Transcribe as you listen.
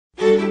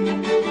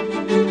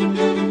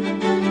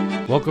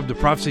Welcome to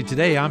Prophecy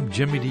Today. I'm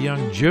Jimmy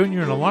DeYoung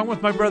Jr., and along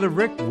with my brother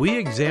Rick, we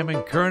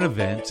examine current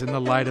events in the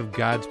light of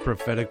God's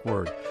prophetic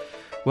word.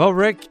 Well,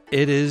 Rick,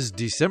 it is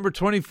December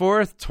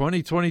 24th,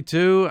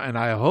 2022, and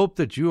I hope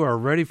that you are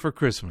ready for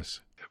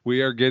Christmas.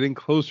 We are getting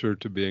closer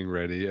to being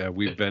ready.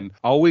 We've been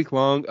all week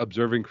long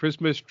observing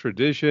Christmas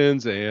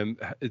traditions, and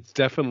it's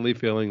definitely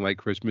feeling like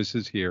Christmas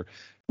is here.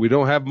 We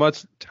don't have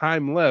much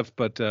time left,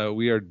 but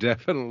we are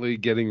definitely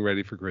getting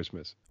ready for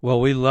Christmas.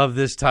 Well, we love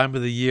this time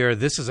of the year.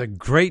 This is a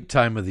great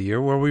time of the year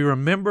where we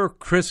remember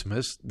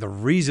Christmas, the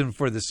reason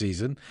for the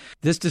season.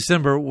 This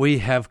December, we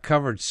have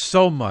covered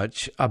so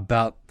much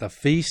about the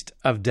Feast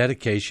of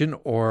Dedication,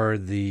 or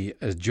the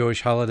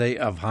Jewish holiday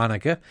of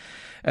Hanukkah.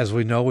 As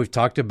we know, we've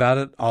talked about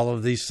it, all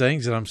of these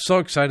things, and I'm so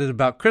excited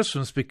about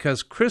Christmas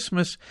because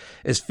Christmas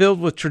is filled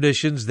with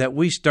traditions that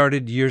we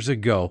started years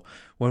ago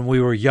when we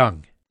were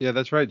young. Yeah,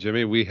 that's right,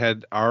 Jimmy. We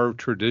had our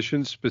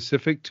traditions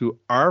specific to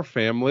our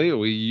family.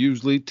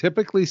 We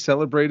typically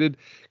celebrated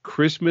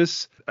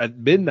Christmas at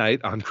midnight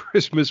on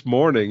Christmas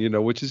morning,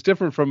 which is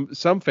different from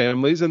some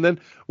families. And then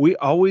we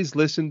always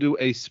listened to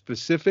a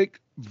specific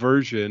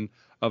version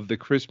of the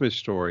Christmas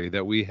story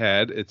that we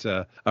had. It's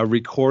a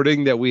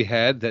recording that we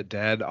had that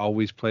Dad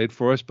always played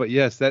for us. But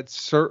yes, that's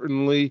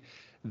certainly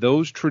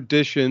those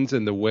traditions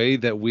and the way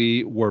that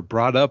we were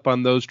brought up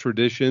on those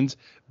traditions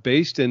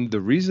based in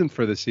the reason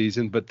for the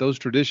season, but those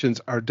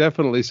traditions are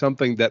definitely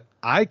something that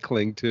I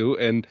cling to,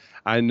 and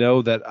I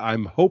know that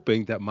I'm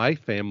hoping that my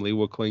family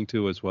will cling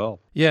to as well.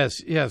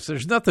 Yes,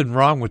 there's nothing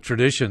wrong with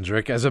traditions,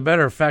 Rick. As a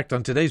matter of fact,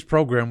 on today's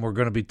program, we're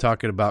going to be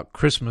talking about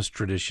Christmas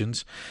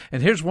traditions,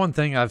 and here's one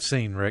thing I've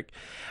seen, Rick.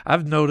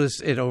 I've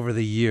noticed it over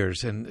the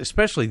years, and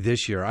especially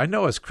this year. I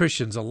know as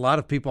Christians, a lot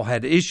of people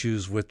had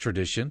issues with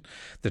tradition,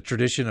 the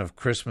tradition of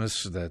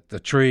Christmas, the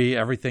tree,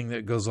 everything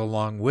that goes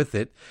along with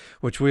it,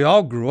 which we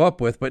all grew up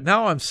with. But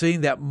now I'm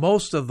seeing that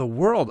most of the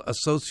world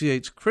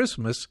associates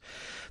Christmas,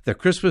 the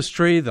Christmas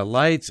tree, the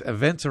lights,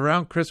 events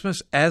around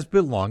Christmas, as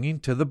belonging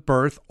to the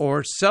birth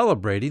or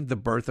celebrating the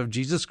birth of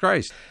Jesus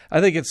Christ. I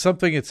think it's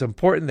something it's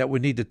important that we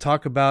need to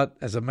talk about.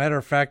 As a matter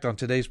of fact, on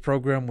today's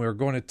program, we're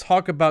going to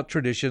talk about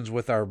traditions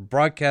with our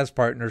broadcast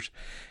partners,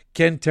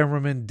 Ken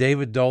Timmerman,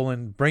 David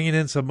Dolan, bringing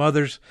in some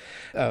others.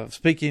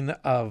 Speaking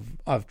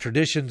of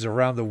traditions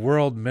around the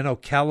world, Menno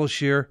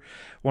Kalashir,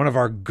 one of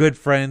our good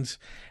friends.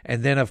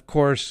 And then, of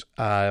course,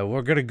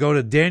 we're going to go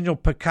to Daniel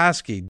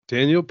Pekovsky.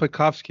 Daniel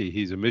Pekovsky,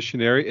 he's a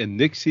missionary in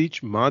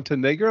Nikšić,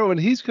 Montenegro, and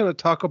he's going to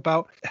talk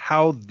about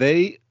how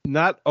they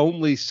not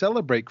only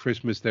celebrate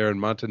Christmas there in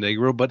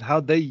Montenegro, but how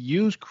they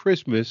use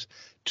Christmas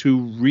to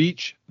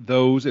reach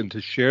those and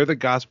to share the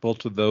gospel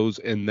to those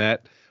in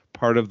that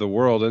part of the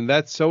world. And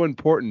that's so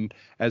important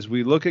as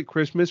we look at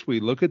Christmas, we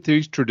look at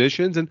these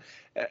traditions,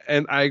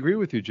 and I agree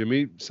with you,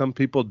 Jimmy. Some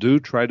people do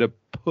try to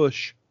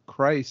push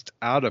Christ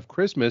out of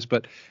Christmas,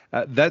 but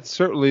that's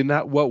certainly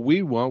not what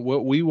we want.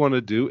 What we want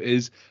to do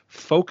is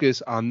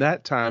focus on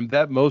that time,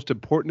 that most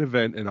important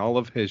event in all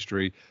of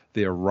history,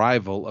 the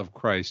arrival of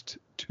Christ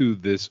to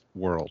this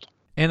world.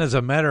 And as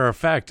a matter of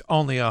fact,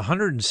 only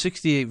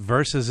 168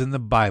 verses in the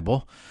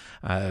Bible,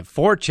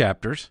 4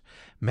 chapters,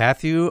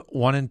 Matthew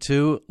 1 and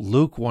 2,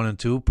 Luke 1 and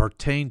 2,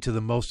 pertain to the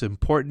most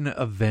important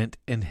event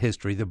in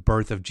history, the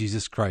birth of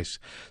Jesus Christ.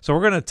 So we're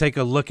going to take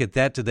a look at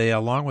that today,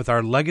 along with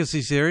our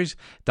Legacy series,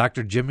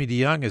 Dr. Jimmy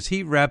DeYoung, as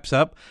he wraps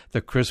up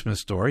the Christmas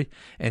story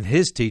and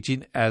his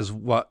teaching as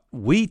what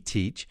we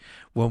teach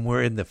when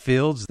we're in the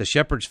fields, the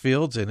shepherd's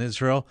fields in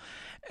Israel,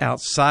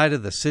 outside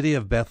of the city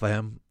of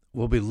Bethlehem.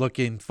 We'll be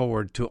looking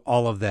forward to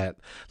all of that.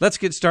 Let's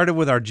get started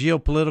with our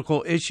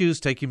geopolitical issues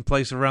taking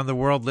place around the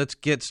world. Let's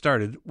get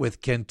started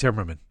with Ken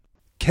Timmerman.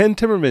 Ken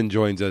Timmerman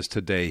joins us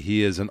today.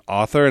 He is an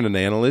author and an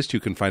analyst. You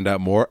can find out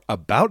more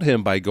about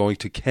him by going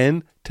to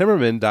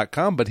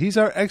kentimmerman.com, but he's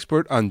our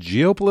expert on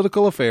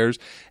geopolitical affairs,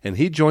 and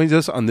he joins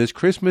us on this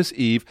Christmas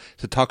Eve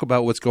to talk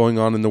about what's going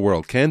on in the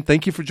world. Ken,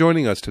 thank you for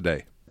joining us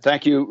today.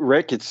 Thank you,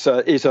 Rick. It's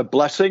a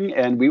blessing,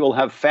 and we will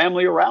have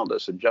family around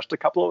us in just a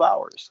couple of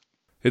hours.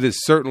 It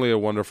is certainly a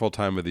wonderful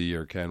time of the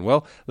year, Ken.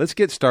 Well, let's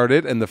get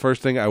started. And the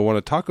first thing I want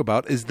to talk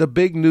about is the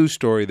big news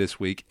story this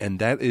week, and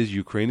that is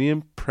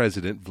Ukrainian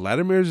President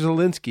Vladimir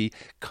Zelensky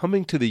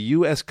coming to the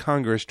U.S.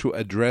 Congress to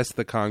address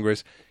the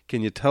Congress.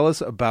 Can you tell us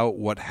about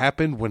what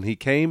happened when he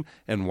came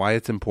and why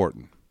it's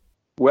important?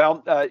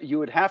 Well, you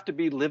would have to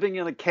be living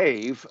in a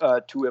cave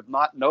to have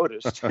not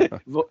noticed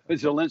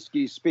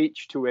Zelensky's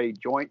speech to a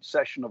joint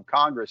session of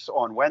Congress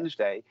on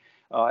Wednesday.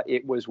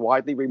 It was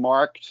widely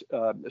remarked.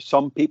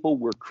 Some people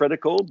were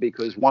critical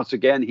because, once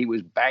again, he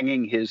was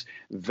banging his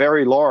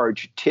very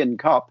large tin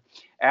cup,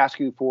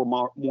 asking for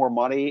more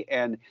money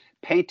and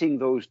painting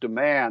those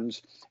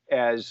demands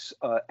as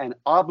an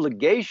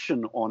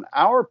obligation on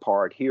our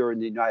part here in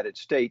the United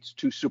States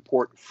to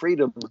support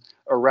freedom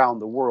around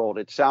the world.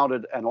 It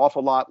sounded an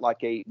awful lot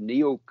like a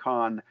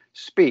neocon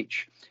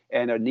speech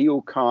and a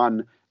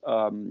neocon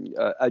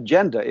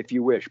agenda, if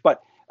you wish.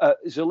 But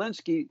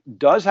Zelensky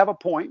does have a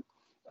point.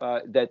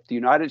 That the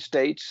United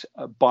States,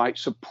 by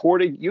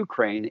supporting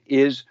Ukraine,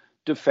 is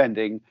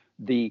defending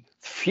the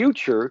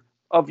future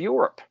of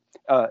Europe.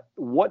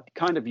 What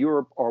kind of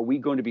Europe are we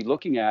going to be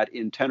looking at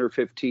in 10 or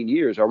 15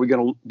 years? Are we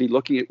going to be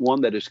looking at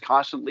one that is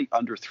constantly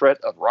under threat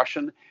of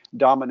Russian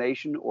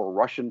domination or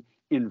Russian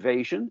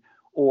invasion?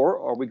 Or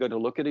are we going to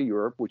look at a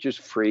Europe which is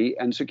free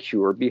and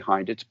secure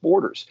behind its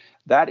borders?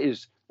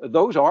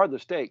 Those are the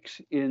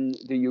stakes in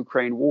the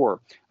Ukraine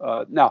war.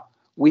 Now,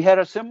 we had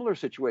a similar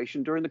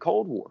situation during the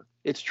Cold War.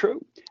 It's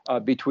true,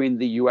 between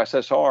the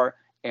USSR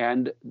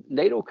and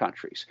NATO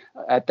countries.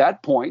 At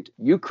that point,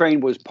 Ukraine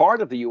was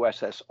part of the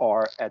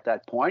USSR at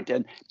that point,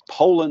 and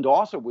Poland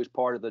also was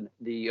part of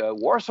the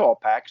Warsaw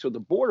Pact. So the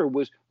border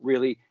was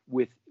really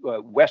with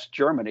West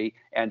Germany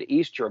and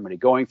East Germany,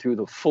 going through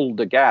the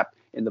Fulda Gap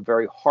in the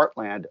very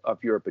heartland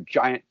of Europe. A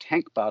giant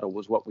tank battle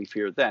was what we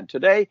feared then.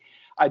 Today,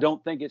 I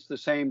don't think it's the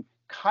same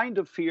kind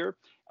of fear.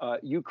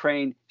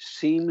 Ukraine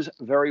seems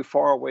very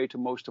far away to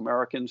most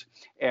Americans,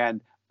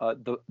 and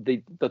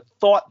the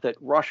thought that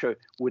Russia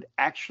would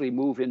actually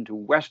move into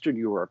Western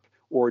Europe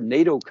or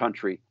NATO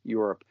country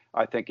Europe,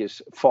 I think,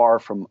 is far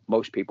from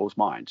most people's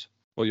minds.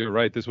 Well, you're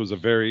right. This was a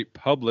very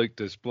public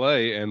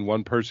display, and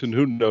one person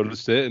who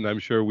noticed it, and I'm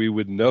sure we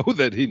would know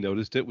that he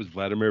noticed it, was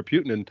Vladimir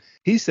Putin. And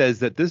he says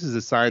that this is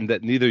a sign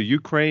that neither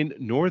Ukraine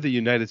nor the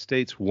United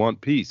States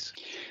want peace.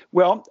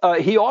 Well,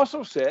 he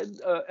also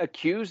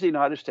accused the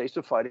United States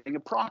of fighting a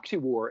proxy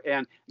war.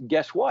 And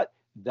guess what?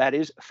 That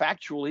is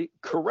factually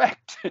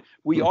correct.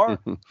 We are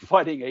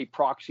fighting a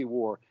proxy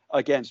war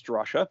against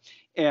Russia,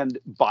 and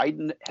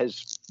Biden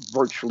has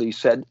virtually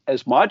said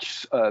as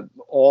much.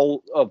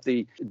 All of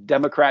the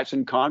Democrats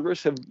in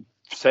Congress have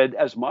said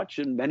as much,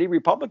 and many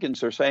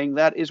Republicans are saying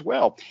that as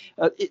well.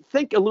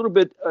 Think a little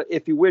bit,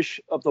 if you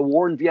wish, of the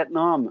war in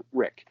Vietnam,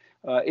 Rick.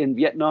 In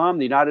Vietnam,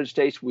 the United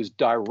States was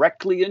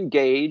directly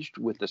engaged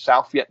with the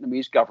South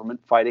Vietnamese government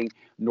fighting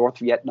North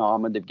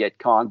Vietnam and the Viet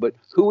Cong. But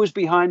who was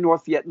behind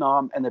North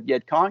Vietnam and the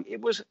Viet Cong?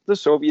 It was the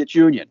Soviet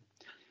Union.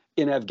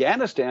 In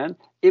Afghanistan,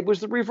 it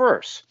was the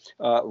reverse.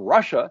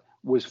 Russia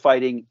was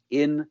fighting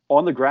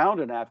on the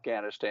ground in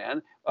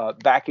Afghanistan,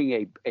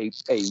 backing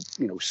a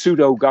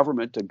pseudo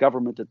government, a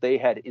government that they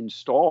had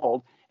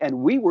installed, and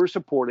we were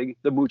supporting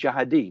the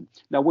Mujahideen.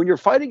 Now, when you're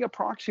fighting a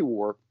proxy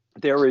war,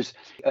 there is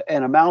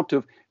an amount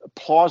of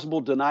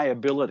plausible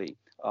deniability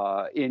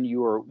in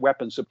your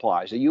weapon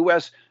supplies. The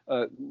U.S.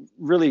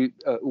 Really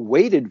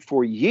waited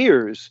for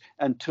years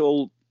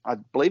until, I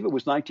believe it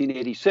was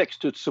 1986,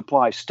 to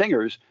supply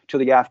Stingers to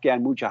the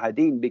Afghan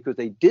Mujahideen because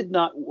they did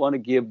not want to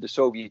give the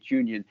Soviet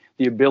Union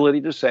the ability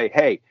to say,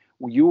 hey,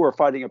 you are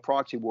fighting a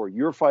proxy war.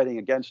 You're fighting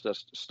against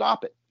us.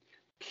 Stop it.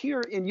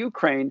 Here in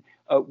Ukraine,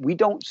 we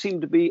don't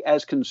seem to be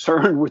as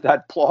concerned with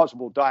that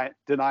plausible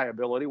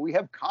deniability. We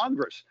have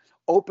Congress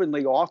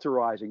openly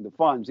authorizing the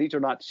funds. These are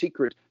not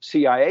secret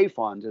CIA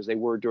funds as they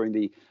were during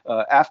the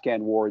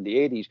Afghan war in the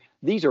 80s.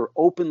 These are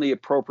openly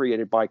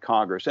appropriated by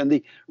Congress. And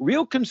the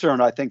real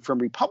concern, I think, from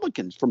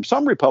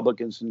some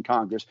Republicans in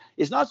Congress,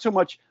 is not so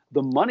much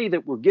the money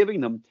that we're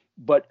giving them,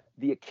 but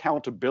the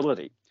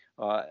accountability.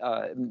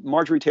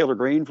 Marjorie Taylor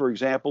Greene, for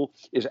example,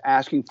 is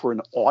asking for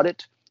an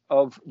audit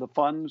of the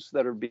funds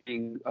that are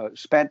being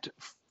spent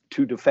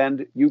to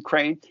defend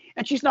Ukraine.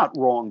 And she's not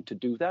wrong to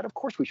do that. Of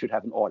course, we should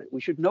have an audit. We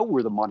should know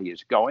where the money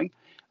is going.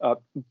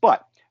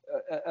 But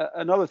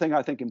another thing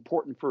I think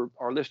important for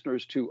our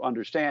listeners to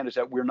understand is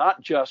that we're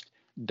not just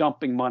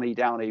dumping money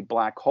down a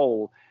black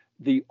hole.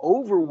 The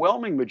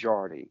overwhelming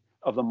majority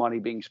of the money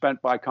being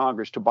spent by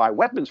Congress to buy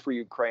weapons for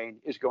Ukraine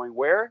is going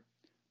where?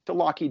 To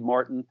Lockheed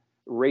Martin,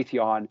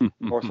 Raytheon,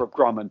 Northrop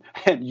Grumman,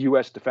 and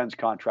U.S. defense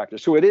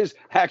contractors. So it is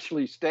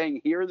actually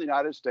staying here in the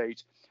United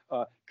States,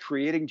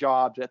 creating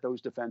jobs at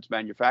those defense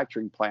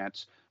manufacturing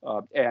plants,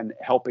 and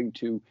helping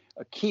to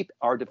keep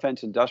our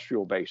defense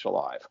industrial base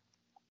alive.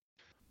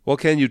 Well,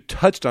 Ken, you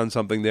touched on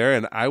something there,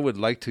 and I would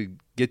like to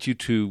get you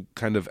to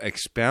kind of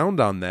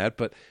expound on that.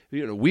 But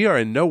we are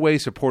in no way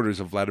supporters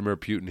of Vladimir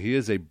Putin. He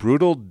is a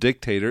brutal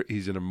dictator.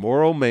 He's an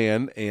immoral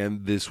man,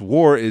 and this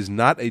war is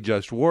not a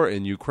just war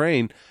in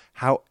Ukraine.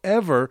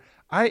 However,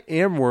 I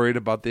am worried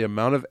about the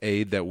amount of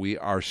aid that we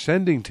are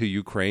sending to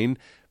Ukraine.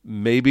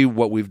 Maybe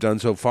what we've done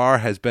so far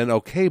has been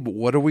okay, but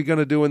what are we going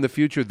to do in the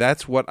future?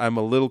 That's what I'm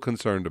a little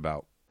concerned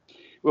about.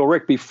 Well,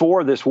 Rick,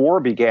 before this war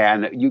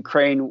began,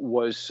 Ukraine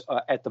was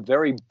at the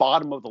very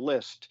bottom of the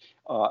list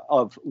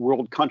of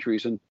world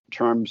countries in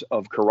terms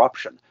of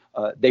corruption.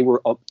 They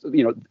were,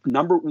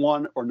 number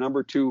one or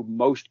number two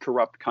most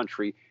corrupt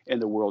country in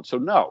the world. So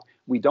no,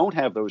 we don't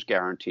have those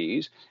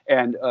guarantees.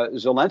 And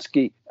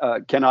Zelensky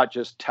cannot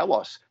just tell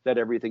us that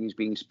everything is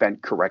being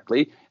spent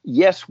correctly.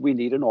 Yes, we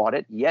need an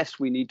audit. Yes,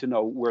 we need to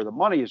know where the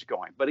money is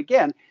going. But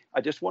again, I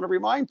just want to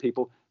remind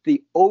people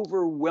the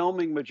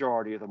overwhelming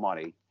majority of the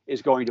money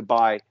is going to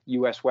buy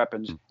U.S.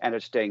 weapons, and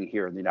it's staying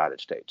here in the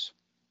United States.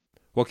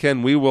 Well,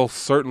 Ken, we will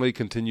certainly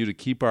continue to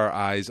keep our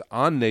eyes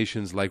on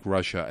nations like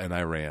Russia and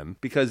Iran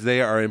because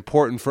they are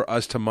important for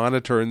us to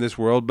monitor in this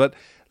world. But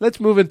let's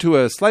move into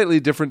a slightly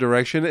different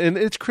direction, and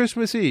it's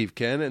Christmas Eve,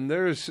 Ken, and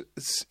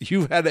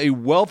you've had a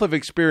wealth of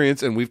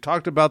experience, and we've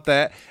talked about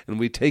that, and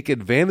we take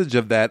advantage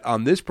of that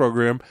on this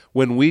program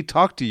when we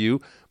talk to you.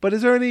 But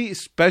is there any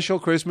special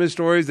Christmas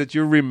stories that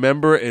you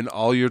remember in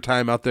all your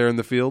time out there in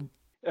the field?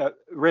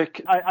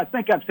 Rick, I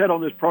think I've said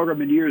on this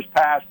program in years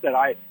past that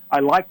I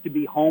like to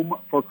be home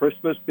for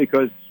Christmas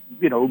because,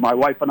 my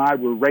wife and I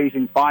were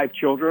raising 5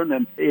 children,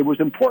 and it was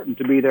important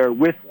to be there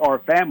with our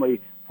family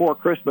for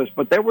Christmas.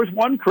 But there was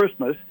one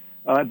Christmas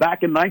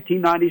back in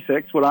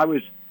 1996 when I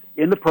was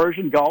in the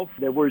Persian Gulf.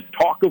 There was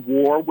talk of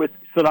war with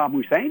Saddam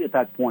Hussein at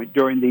that point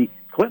during the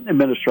Clinton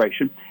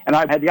administration, and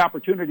I had the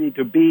opportunity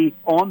to be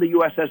on the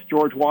USS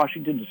George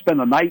Washington to spend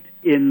the night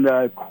in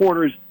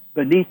quarters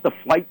beneath the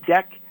flight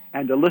deck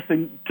and to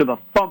listen to the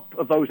thump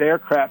of those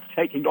aircraft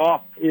taking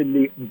off in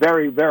the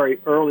very, very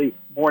early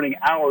morning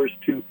hours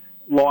to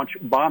launch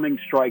bombing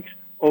strikes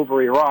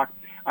over Iraq.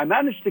 I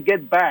managed to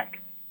get back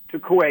to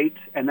Kuwait,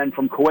 and then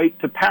from Kuwait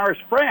to Paris,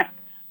 France,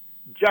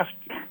 just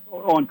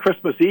on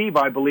Christmas Eve,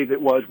 I believe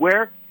it was,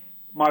 where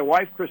my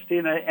wife,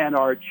 Christina, and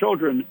our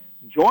children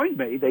joined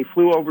me. They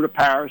flew over to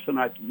Paris, and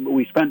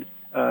we spent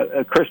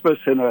Christmas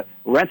in a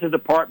rented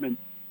apartment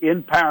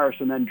in Paris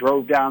and then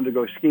drove down to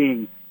go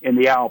skiing in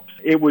the Alps.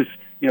 It was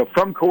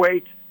from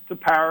Kuwait to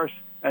Paris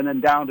and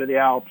then down to the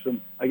Alps. And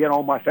again,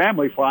 all my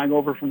family flying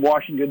over from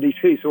Washington,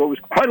 D.C. So it was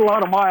quite a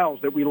lot of miles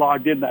that we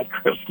logged in that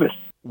Christmas.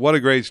 What a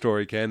great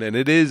story, Ken. And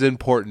it is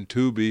important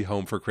to be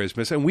home for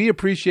Christmas. And we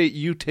appreciate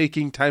you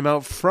taking time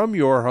out from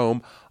your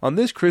home on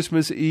this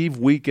Christmas Eve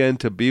weekend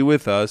to be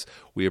with us.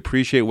 We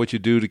appreciate what you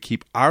do to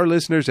keep our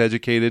listeners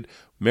educated.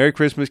 Merry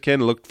Christmas,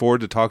 Ken. Look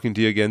forward to talking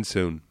to you again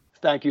soon.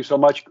 Thank you so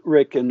much,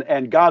 Rick.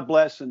 And God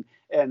bless. And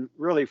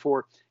really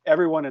for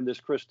everyone in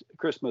this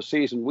Christmas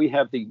season, we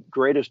have the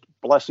greatest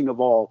blessing of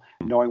all,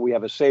 knowing we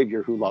have a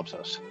Savior who loves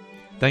us.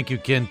 Thank you,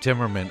 Ken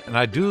Timmerman. And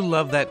I do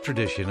love that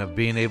tradition of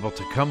being able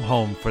to come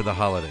home for the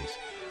holidays.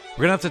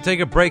 We're going to have to take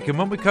a break, and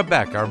when we come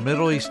back, our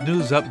Middle East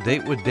News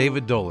Update with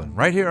David Dolan,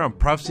 right here on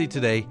Prophecy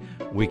Today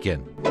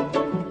Weekend.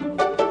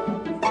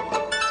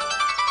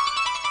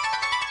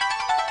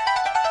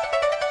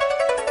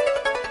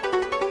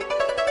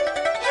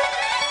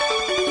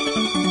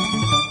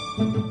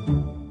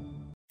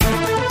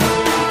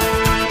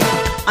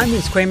 I'm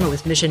Ruth Kramer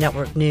with Mission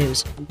Network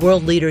News.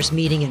 World leaders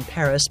meeting in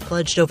Paris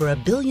pledged over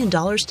 $1 billion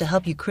to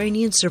help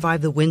Ukrainians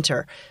survive the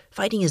winter.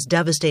 Fighting has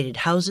devastated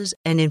houses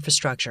and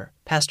infrastructure.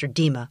 Pastor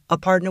Dima, a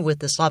partner with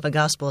the Slavic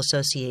Gospel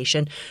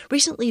Association,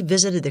 recently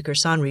visited the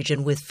Kherson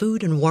region with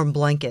food and warm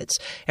blankets.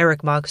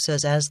 Eric Mock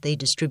says as they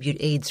distribute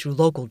aid through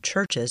local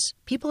churches,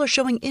 people are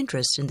showing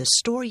interest in the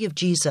story of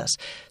Jesus,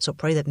 so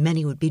pray that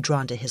many would be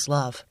drawn to his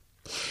love.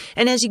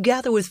 And as you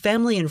gather with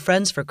family and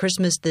friends for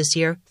Christmas this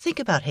year, think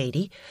about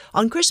Haiti.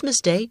 On Christmas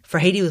Day, For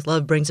Haiti with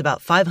Love brings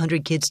about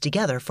 500 kids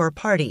together for a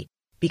party.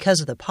 Because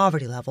of the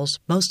poverty levels,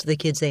 most of the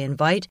kids they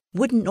invite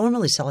wouldn't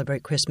normally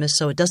celebrate Christmas,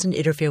 so it doesn't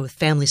interfere with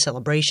family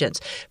celebrations.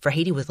 For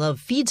Haiti with Love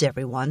feeds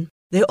everyone.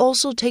 They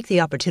also take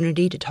the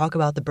opportunity to talk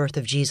about the birth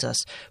of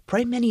Jesus.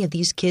 Pray many of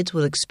these kids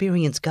will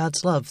experience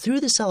God's love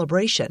through the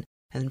celebration,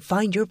 and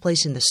find your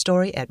place in the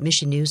story at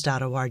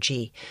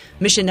missionnews.org.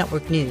 Mission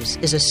Network News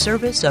is a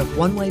service of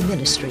One Way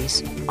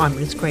Ministries. I'm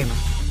Ruth Kramer.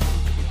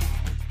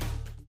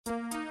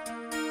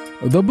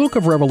 The book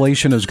of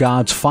Revelation is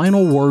God's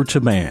final word to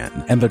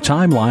man and the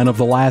timeline of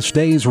the last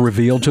days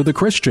revealed to the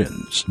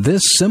Christians.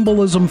 This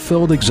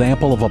symbolism-filled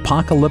example of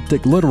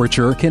apocalyptic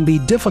literature can be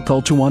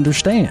difficult to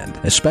understand,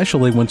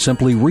 especially when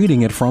simply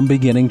reading it from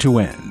beginning to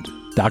end.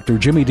 Dr.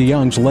 Jimmy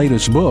DeYoung's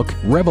latest book,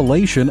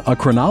 Revelation, A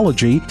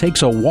Chronology,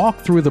 takes a walk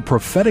through the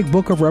prophetic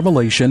book of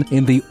Revelation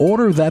in the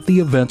order that the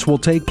events will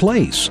take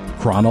place,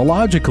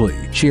 chronologically,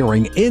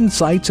 sharing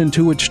insights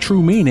into its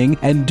true meaning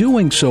and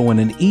doing so in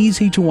an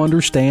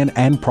easy-to-understand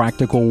and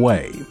practical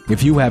way.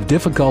 If you have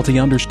difficulty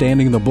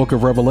understanding the book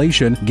of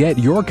Revelation, get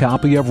your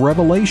copy of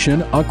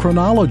Revelation, A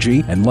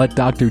Chronology, and let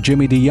Dr.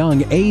 Jimmy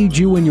DeYoung aid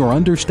you in your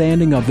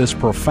understanding of this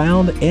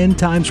profound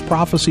end-times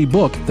prophecy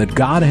book that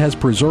God has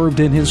preserved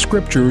in His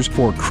Scriptures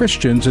for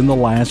Christians in the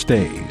last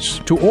days.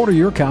 To order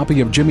your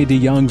copy of Jimmy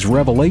DeYoung's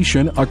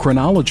Revelation, A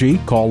Chronology,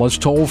 call us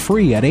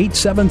toll-free at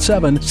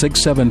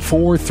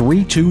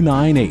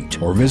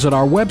 877-674-3298 or visit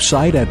our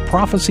website at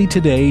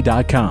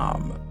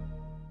prophecytoday.com.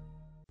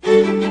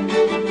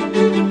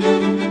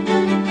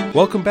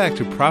 Welcome back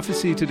to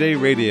Prophecy Today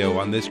Radio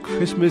on this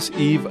Christmas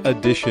Eve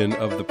edition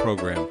of the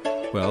program.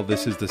 Well,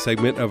 this is the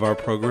segment of our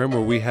program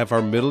where we have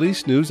our Middle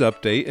East News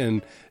Update,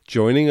 and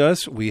joining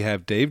us, we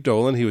have Dave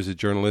Dolan. He was a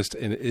journalist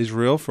in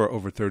Israel for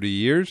over 30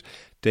 years.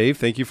 Dave,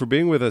 thank you for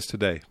being with us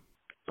today.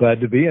 Glad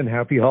to be, and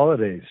happy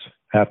holidays.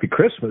 Happy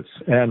Christmas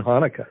and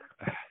Hanukkah.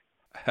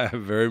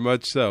 Very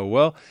much so.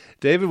 Well,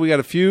 David, we got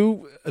a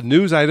few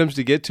news items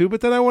to get to,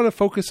 but then I want to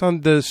focus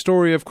on the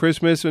story of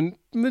Christmas and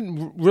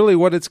really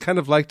what it's kind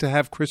of like to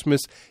have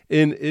Christmas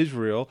in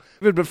Israel.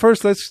 But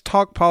first, let's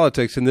talk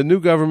politics. And the new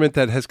government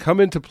that has come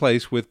into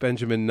place with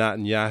Benjamin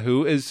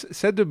Netanyahu is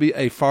said to be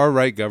a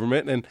far-right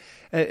government, and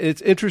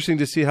it's interesting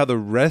to see how the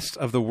rest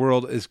of the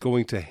world is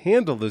going to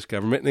handle this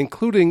government,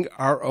 including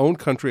our own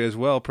country as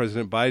well.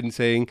 President Biden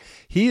saying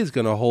he is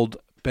going to hold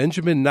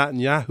Benjamin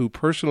Netanyahu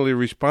personally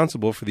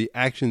responsible for the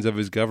actions of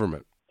his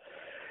government.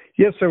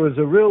 Yes, there was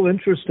a real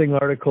interesting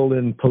article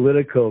in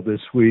Politico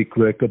this week,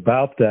 Rick,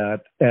 about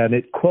that, and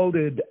it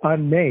quoted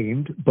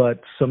unnamed,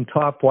 but some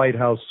top White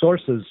House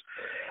sources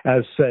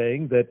as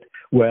saying that,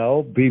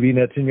 well, Bibi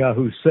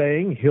Netanyahu's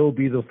saying he'll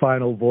be the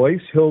final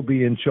voice, he'll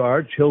be in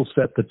charge, he'll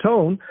set the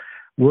tone.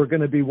 We're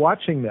going to be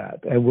watching that,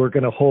 and we're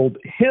going to hold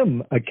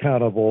him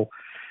accountable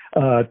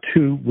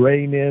to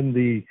rein in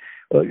the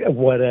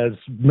what as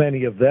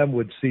many of them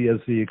would see as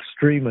the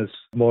extremist,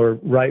 more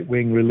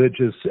right-wing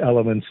religious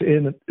elements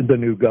in the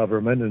new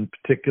government, and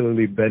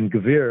particularly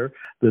Ben-Gvir,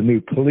 the new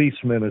police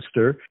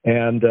minister,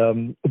 and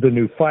the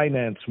new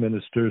finance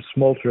minister,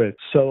 Smotrich.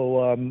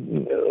 So,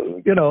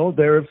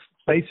 they're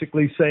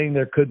basically saying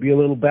there could be a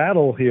little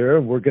battle here.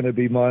 We're going to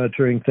be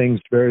monitoring things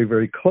very,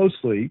 very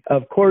closely.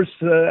 Of course,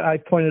 I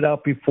pointed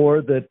out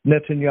before that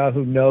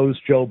Netanyahu knows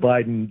Joe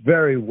Biden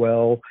very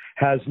well,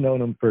 has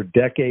known him for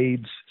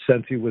decades,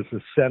 since he was a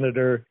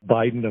senator.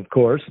 Biden, of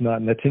course,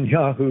 not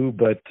Netanyahu,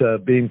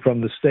 but being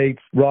from the States.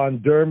 Ron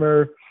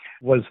Dermer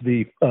was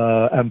the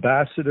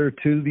ambassador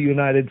to the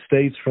United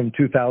States from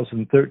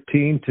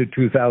 2013 to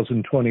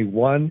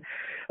 2021.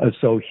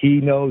 So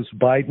he knows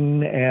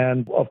Biden,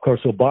 and of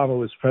course Obama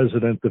was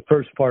president, the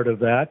first part of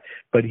that,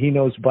 but he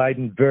knows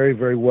Biden very,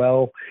 very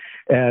well,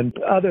 and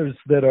others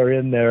that are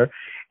in there.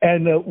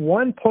 And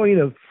one point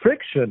of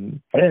friction,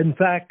 in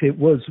fact, it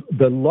was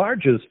the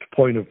largest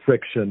point of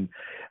friction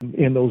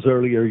in those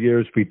earlier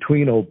years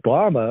between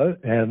Obama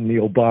and the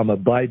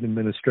Obama-Biden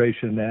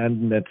administration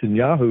and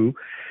Netanyahu,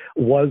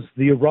 was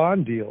the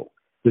Iran deal,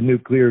 the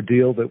nuclear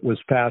deal that was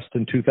passed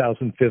in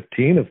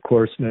 2015. Of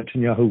course,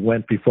 Netanyahu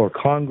went before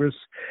Congress,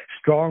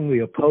 strongly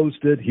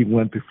opposed it. He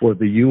went before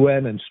the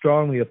UN and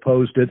strongly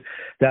opposed it.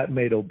 That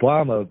made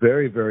Obama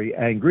very, very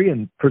angry,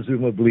 and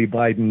presumably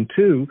Biden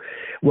too.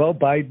 Well,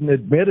 Biden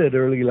admitted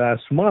early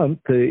last month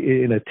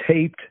in a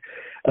taped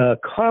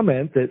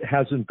comment that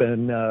hasn't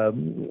been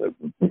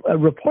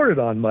reported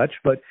on much,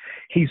 but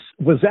he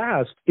was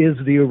asked, is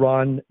the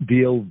Iran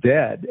deal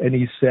dead? And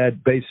he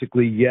said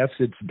basically, yes,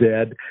 it's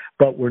dead,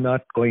 but we're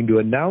not going to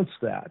announce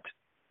that.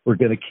 We're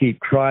going to keep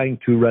trying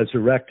to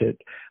resurrect it.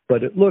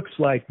 But it looks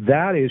like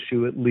that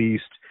issue, at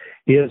least,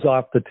 is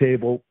off the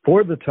table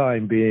for the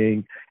time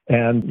being,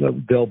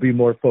 and there'll be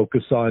more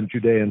focus on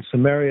Judea and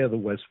Samaria, the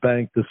West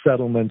Bank, the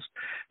settlements,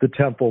 the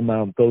Temple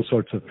Mount, those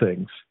sorts of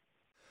things.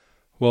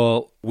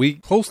 Well, we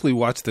closely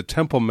watch the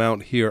Temple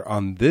Mount here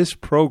on this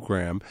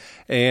program,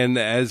 and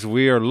as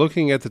we are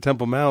looking at the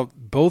Temple Mount,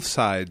 both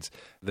sides,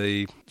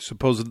 the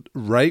supposed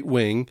right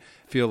wing,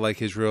 feel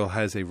like Israel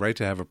has a right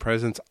to have a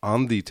presence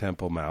on the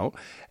Temple Mount,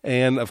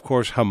 and of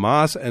course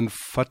Hamas and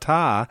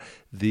Fatah,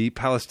 the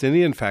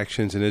Palestinian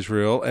factions in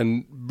Israel,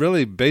 and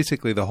really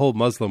basically the whole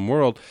Muslim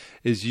world,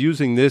 is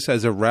using this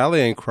as a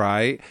rallying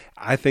cry.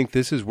 I think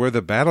this is where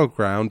the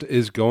battleground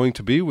is going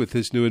to be with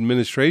this new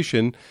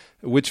administration,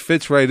 which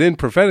fits right in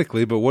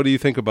prophetically. But what do you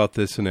think about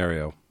this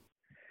scenario?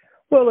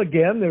 Well,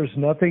 again, there's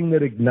nothing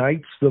that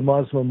ignites the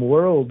Muslim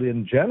world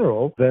in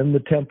general than the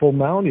Temple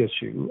Mount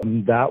issue.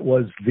 And that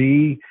was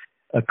the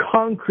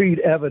concrete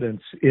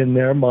evidence in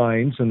their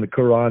minds, and the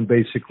Quran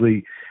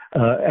basically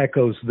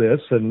echoes this,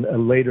 and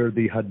later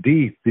the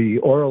Hadith, the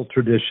oral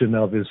tradition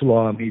of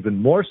Islam, even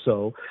more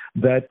so,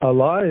 that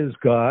Allah is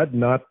God,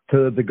 not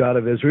the God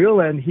of Israel,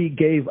 and He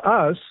gave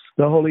us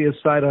the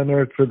holiest site on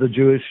earth for the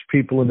Jewish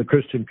people and the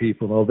Christian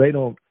people. Well, they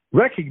don't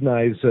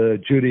recognize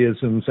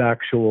Judaism's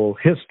actual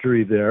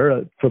history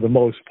there for the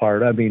most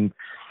part. I mean,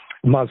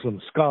 Muslim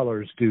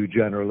scholars do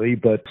generally,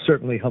 but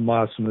certainly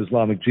Hamas and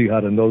Islamic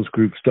Jihad and those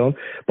groups don't.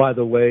 By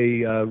the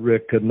way,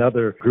 Rick,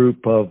 another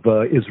group of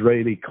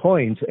Israeli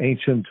coins,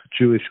 ancient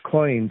Jewish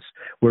coins,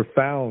 were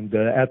found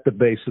at the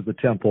base of the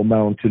Temple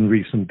Mount in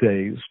recent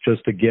days,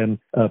 just again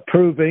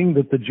proving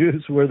that the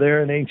Jews were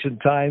there in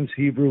ancient times.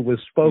 Hebrew was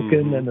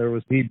spoken, and there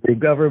was Hebrew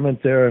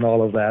government there and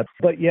all of that.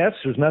 But yes,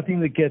 there's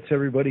nothing that gets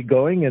everybody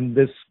going, and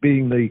this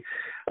being the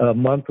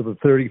month of the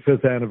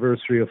 35th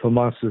anniversary of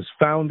Hamas's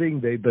founding.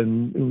 They've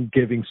been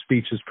giving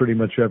speeches pretty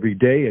much every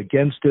day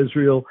against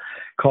Israel,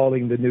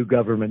 calling the new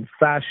government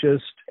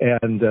fascist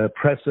and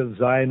oppressive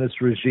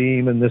Zionist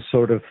regime and this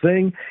sort of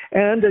thing,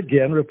 and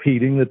again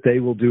repeating that they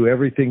will do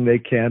everything they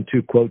can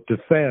to, quote,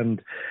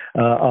 defend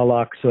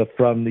Al-Aqsa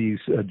from these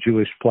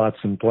Jewish plots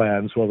and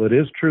plans. Well, it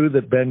is true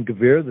that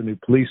Ben-Gvir, the new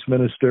police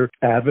minister,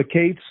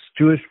 advocates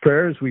Jewish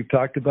prayers. We've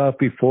talked about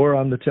before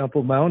on the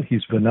Temple Mount.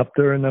 He's been up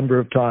there a number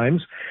of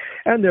times.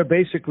 And they're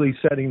basically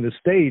setting the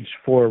stage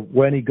for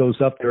when he goes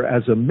up there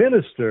as a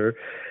minister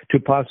to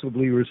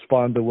possibly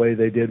respond the way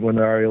they did when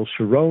Ariel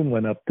Sharon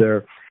went up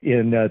there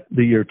in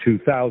the year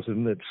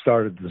 2000 that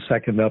started the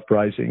second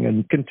uprising.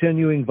 And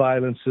continuing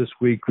violence this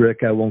week, Rick,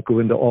 I won't go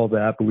into all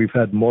that, but we've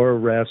had more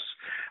arrests,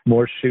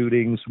 more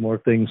shootings, more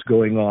things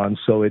going on.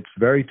 So it's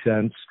very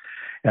tense.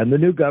 And the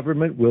new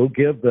government will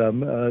give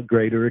them a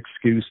greater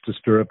excuse to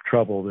stir up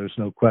trouble. There's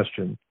no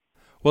question.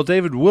 Well,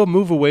 David, we'll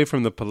move away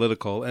from the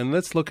political and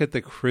let's look at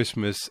the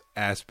Christmas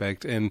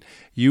aspect. And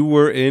you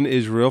were in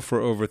Israel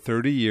for over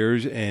 30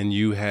 years and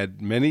you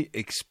had many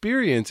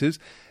experiences.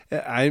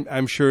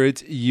 I'm sure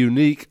it's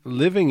unique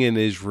living in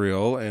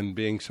Israel and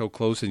being so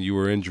close, and you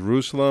were in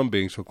Jerusalem,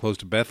 being so close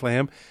to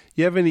Bethlehem.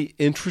 You have any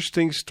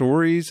interesting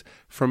stories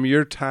from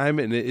your time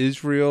in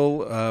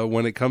Israel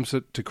when it comes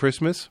to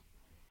Christmas?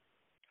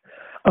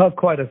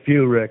 Quite a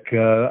few, Rick.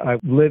 I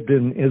lived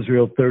in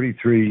Israel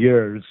 33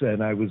 years,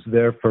 and I was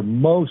there for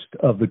most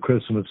of the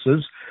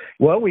Christmases.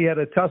 Well, we had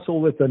a tussle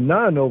with a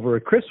nun over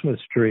a Christmas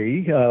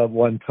tree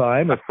one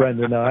time, a friend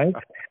and I.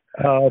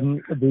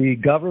 The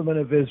government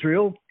of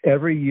Israel,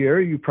 every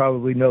year, you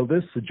probably know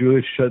this, the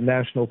Jewish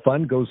National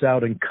Fund goes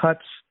out and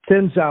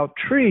thins out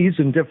trees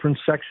in different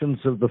sections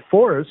of the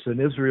forest,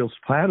 and Israel's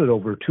planted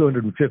over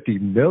 250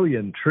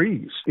 million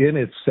trees in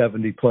its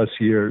 70-plus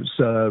years,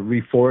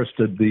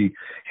 reforested the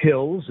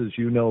hills, as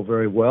you know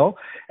very well,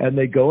 and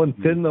they go and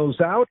thin those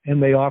out,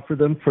 and they offer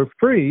them for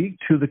free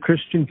to the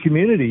Christian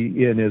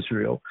community in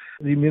Israel.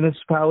 The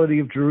municipality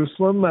of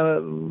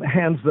Jerusalem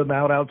hands them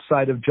out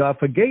outside of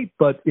Jaffa Gate,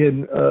 but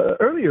in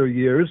earlier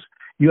years,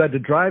 you had to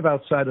drive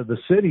outside of the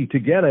city to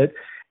get it.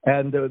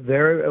 And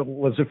there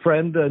was a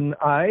friend and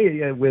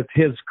I with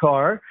his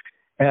car,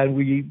 and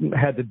we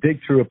had to dig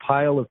through a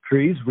pile of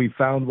trees. We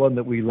found one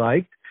that we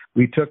liked.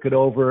 We took it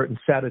over and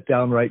sat it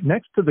down right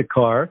next to the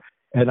car,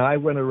 and I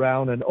went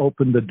around and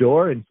opened the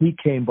door, and he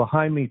came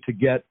behind me to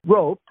get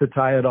rope to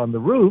tie it on the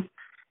roof.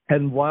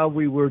 And while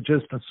we were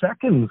just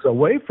seconds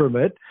away from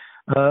it,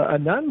 a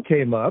nun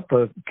came up,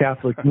 a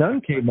Catholic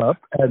nun came up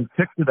and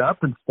picked it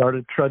up and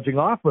started trudging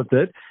off with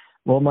it.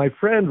 Well, my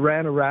friend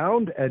ran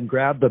around and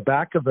grabbed the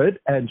back of it,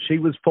 and she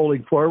was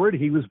pulling forward.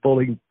 He was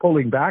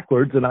pulling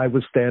backwards, and I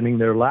was standing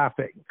there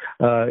laughing.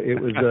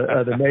 It was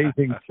an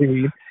amazing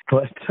scene,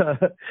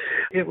 but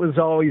it was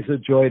always a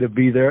joy to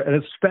be there,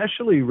 and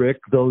especially, Rick,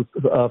 those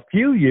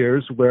few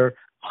years where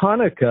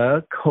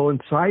Hanukkah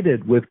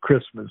coincided with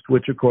Christmas,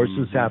 which, of course,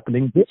 is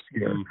happening this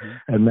year.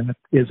 And that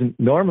isn't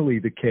normally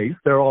the case.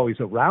 They're always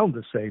around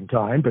the same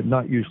time, but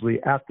not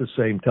usually at the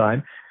same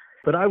time.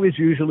 But I was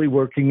usually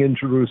working in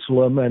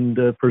Jerusalem and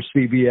for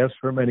CBS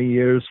for many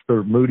years,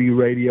 for Moody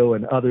Radio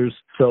and others.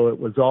 So it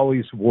was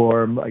always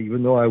warm.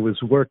 Even though I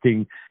was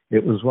working,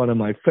 it was one of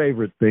my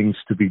favorite things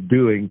to be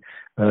doing.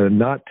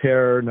 Not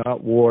terror,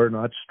 not war,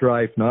 not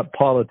strife, not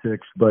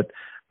politics, but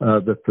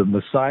that the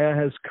Messiah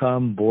has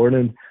come, born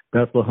in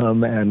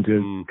Bethlehem, and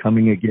is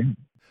coming again.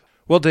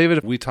 Well,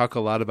 David, we talk a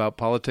lot about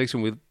politics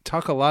and we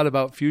talk a lot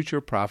about future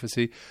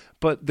prophecy,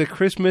 but the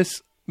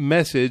Christmas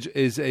message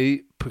is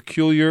a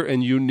peculiar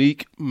and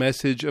unique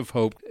message of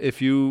hope.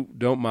 If you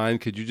don't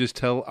mind, could you just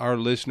tell our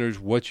listeners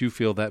what you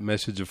feel that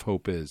message of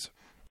hope is?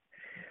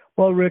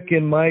 Well, Rick,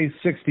 in my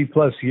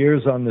 60-plus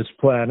years on this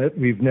planet,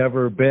 we've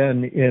never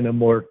been in a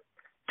more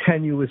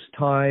tenuous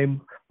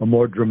time, a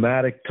more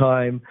dramatic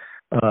time.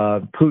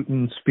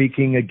 Putin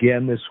speaking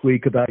again this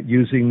week about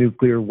using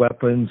nuclear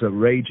weapons, a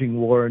raging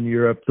war in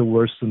Europe, the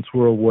worst since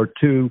World War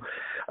II,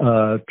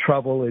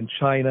 trouble in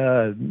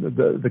China,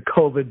 the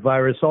COVID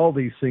virus, all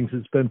these things.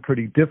 It's been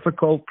pretty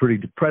difficult, pretty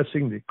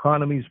depressing. The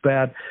economy's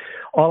bad.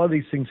 All of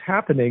these things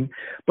happening.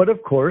 But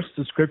of course,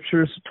 the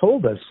scriptures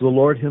told us, the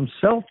Lord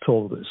himself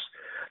told us,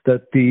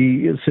 that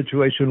the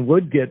situation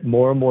would get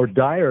more and more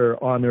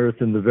dire on earth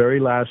in the very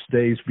last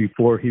days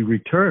before he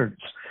returns.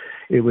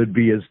 It would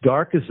be as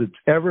dark as it's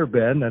ever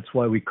been. That's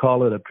why we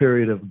call it a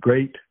period of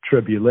great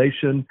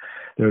tribulation.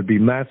 There would be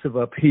massive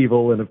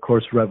upheaval. And of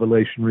course,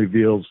 Revelation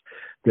reveals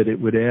that it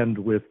would end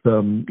with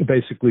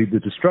basically the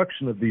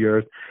destruction of the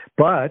earth,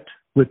 but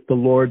with the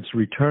Lord's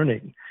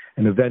returning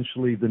and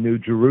eventually the new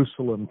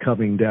Jerusalem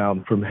coming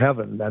down from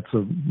heaven. That's a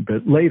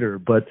bit later,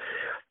 but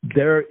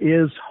there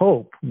is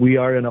hope. We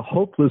are in a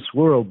hopeless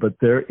world, but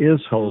there is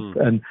hope.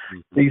 And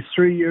these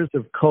 3 years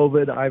of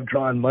COVID, I've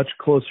drawn much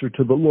closer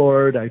to the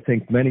Lord. I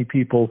think many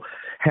people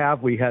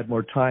have. We had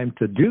more time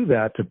to do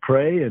that, to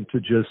pray and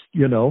to just,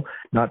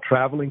 not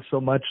traveling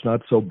so much,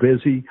 not so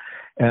busy.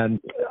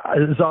 And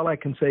that's all I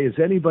can say is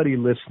anybody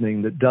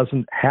listening that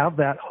doesn't have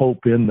that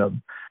hope in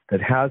them, that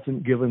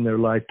hasn't given their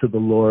life to the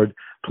Lord,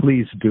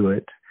 please do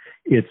it.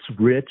 It's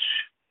rich.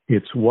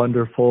 It's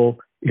wonderful.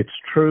 It's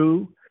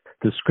true.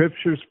 The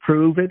scriptures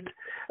prove it.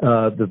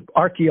 The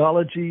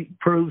archaeology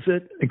proves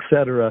it,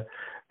 etc.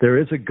 There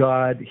is a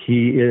God.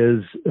 He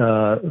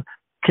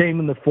came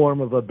in the form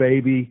of a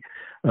baby,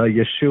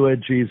 Yeshua,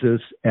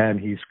 Jesus, and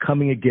he's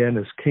coming again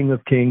as King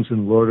of Kings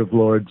and Lord of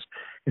Lords,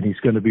 and he's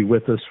going to be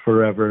with us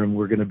forever, and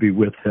we're going to be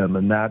with him,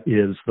 and that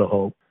is the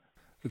hope.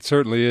 It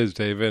certainly is,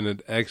 David, and an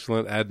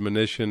excellent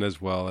admonition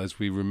as well, as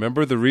we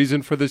remember the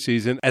reason for the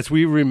season, as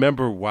we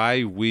remember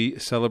why we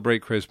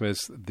celebrate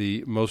Christmas,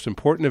 the most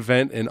important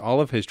event in all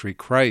of history,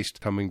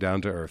 Christ coming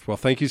down to earth. Well,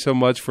 thank you so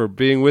much for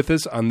being with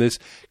us on this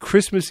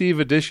Christmas Eve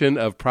edition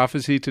of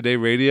Prophecy Today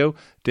Radio.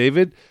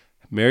 David,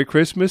 Merry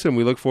Christmas, and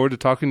we look forward to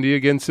talking to you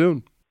again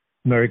soon.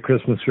 Merry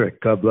Christmas, Rick.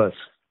 God bless.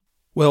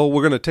 Well,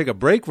 we're going to take a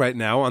break right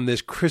now on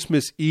this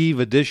Christmas Eve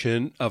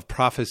edition of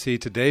Prophecy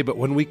Today, but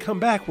when we come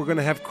back, we're going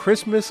to have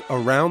Christmas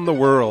around the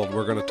world.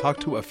 We're going to talk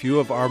to a few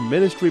of our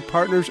ministry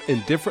partners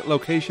in different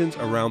locations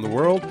around the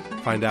world,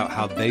 find out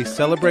how they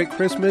celebrate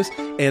Christmas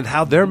and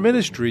how their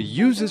ministry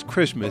uses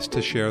Christmas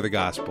to share the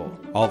gospel.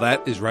 All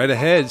that is right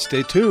ahead.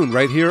 Stay tuned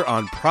right here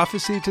on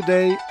Prophecy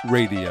Today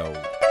Radio.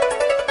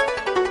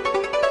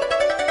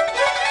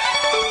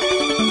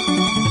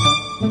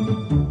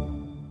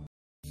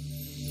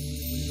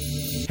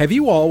 Have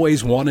you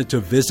always wanted to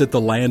visit the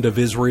land of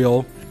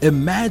Israel?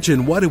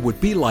 Imagine what it would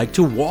be like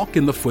to walk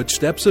in the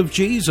footsteps of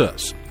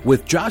Jesus.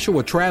 With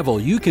Joshua Travel,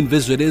 you can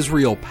visit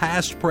Israel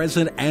past,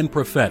 present, and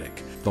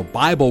prophetic. The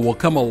Bible will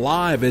come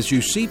alive as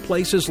you see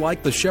places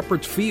like the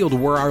Shepherd's Field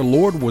where our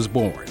Lord was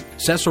born,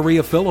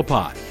 Caesarea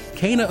Philippi,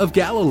 Cana of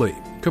Galilee,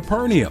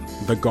 Capernaum,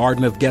 the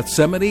Garden of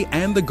Gethsemane,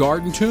 and the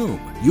Garden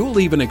Tomb. You'll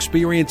even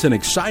experience an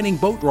exciting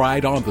boat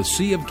ride on the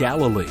Sea of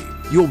Galilee.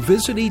 You'll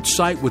visit each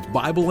site with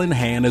Bible in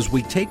hand as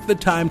we take the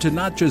time to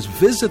not just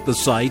visit the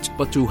sites,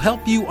 but to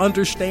help you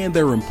understand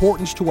their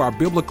importance to our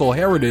biblical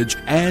heritage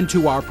and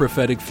to our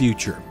prophetic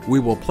future. We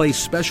will place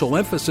special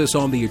emphasis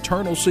on the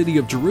eternal city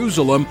of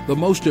Jerusalem, the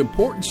most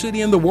important city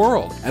in the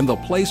world, and the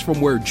place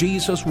from where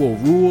Jesus will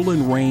rule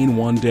and reign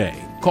one day.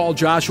 Call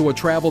Joshua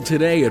Travel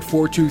today at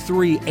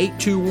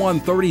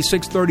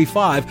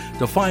 423-821-3635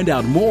 to find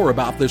out more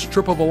about this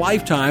trip of a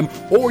lifetime,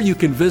 or you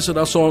can visit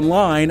us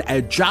online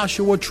at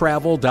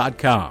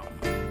joshuatravel.com.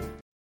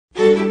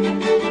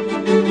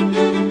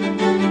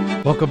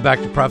 Welcome back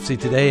to Prophecy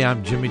Today.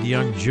 I'm Jimmy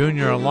DeYoung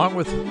Jr. Along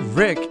with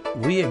Rick,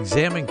 we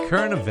examine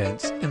current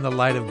events in the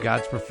light of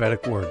God's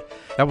prophetic word.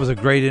 That was a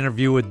great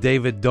interview with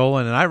David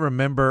Dolan, and I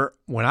remember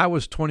when I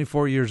was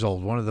 24 years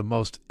old, one of the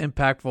most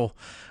impactful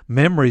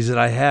memories that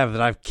I have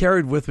that I've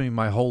carried with me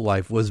my whole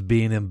life was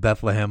being in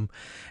Bethlehem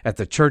at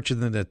the Church of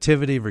the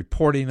Nativity,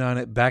 reporting on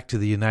it back to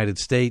the United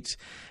States.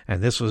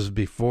 And this was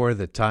before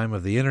the time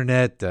of the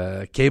internet,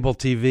 cable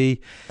TV.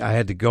 I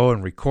had to go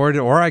and record it,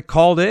 or I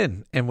called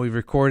in and we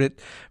recorded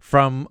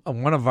from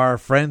one of our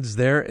friends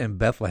there in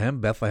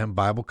Bethlehem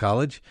Bible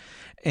College.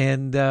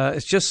 And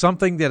it's just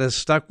something that has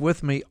stuck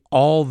with me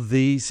all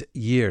these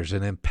years,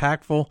 an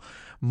impactful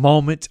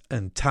moment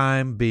and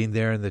time being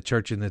there in the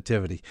Church of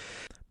Nativity.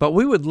 But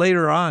we would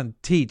later on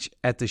teach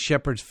at the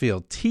Shepherd's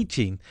Field,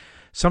 teaching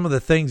some of the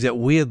things that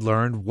we had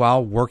learned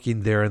while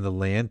working there in the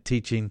land,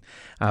 teaching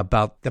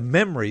about the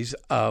memories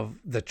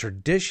of the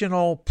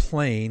traditional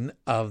playing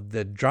of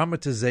the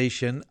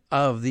dramatization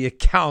of the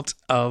account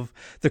of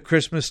the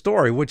Christmas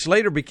story, which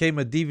later became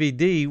a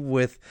DVD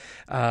with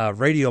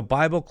Radio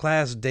Bible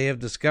Class, Day of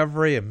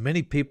Discovery, and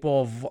many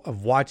people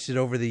have watched it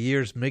over the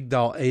years,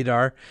 Migdal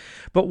Adar.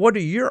 But what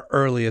are your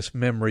earliest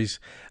memories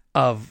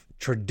of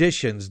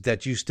traditions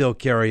that you still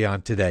carry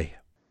on today?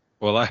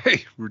 Well,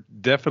 I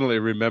definitely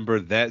remember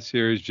that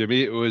series,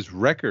 Jimmy. It was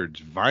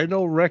records,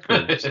 vinyl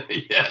records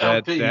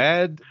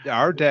that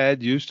our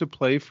dad used to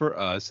play for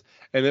us,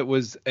 and it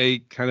was a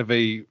kind of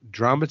a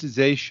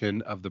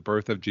dramatization of the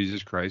birth of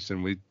Jesus Christ.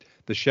 And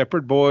the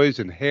shepherd boys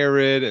and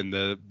Herod and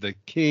the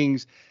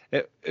kings.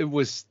 It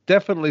was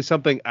definitely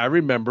something I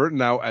remember.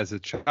 Now, as a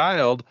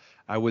child,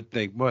 I would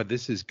think, boy,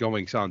 this is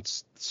going on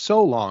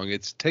so long.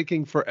 It's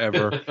taking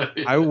forever.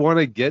 I want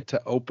to get to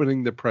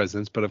opening the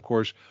presents. But, of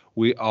course,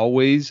 we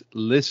always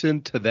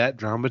listened to that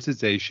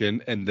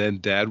dramatization, and then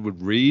Dad would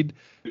read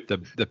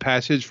the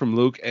passage from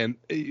Luke. And,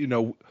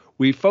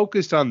 we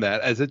focused on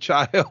that. As a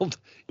child,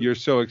 you're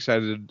so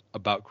excited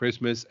about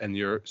Christmas, and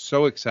you're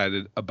so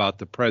excited about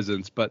the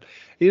presents. But,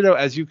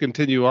 as you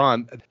continue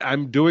on,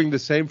 I'm doing the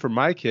same for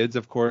my kids.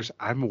 Of course,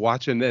 I'm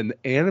watching an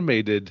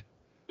animated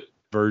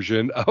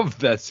version of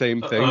that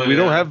same thing. We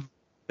don't have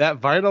that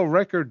vinyl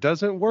record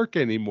doesn't work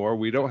anymore.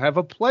 We don't have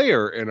a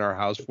player in our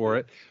house for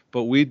it,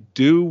 but we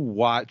do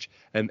watch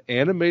an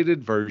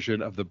animated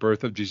version of the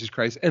birth of Jesus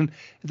Christ. And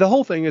the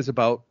whole thing is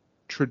about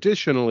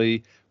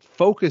traditionally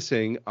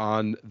focusing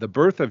on the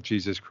birth of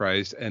Jesus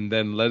Christ and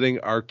then letting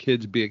our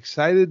kids be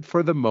excited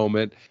for the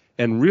moment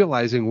and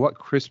realizing what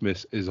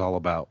Christmas is all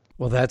about.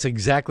 Well, that's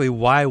exactly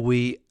why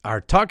we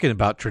are talking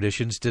about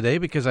traditions today,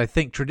 because I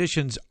think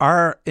traditions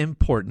are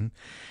important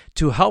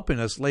to helping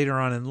us later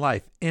on in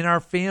life, in our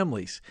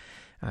families.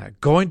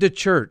 Going to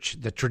church,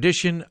 the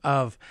tradition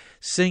of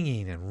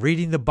singing and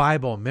reading the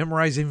Bible,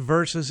 memorizing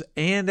verses,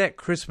 and at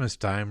Christmas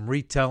time,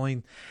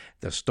 retelling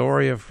the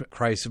story of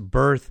Christ's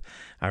birth.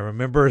 I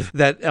remember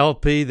that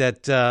LP,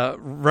 that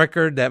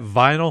record, that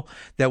vinyl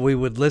that we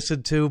would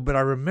listen to, but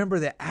I remember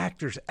the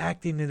actors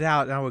acting it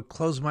out, and I would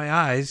close my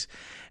eyes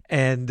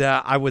And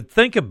I would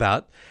think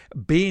about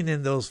being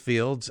in those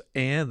fields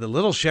and the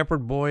little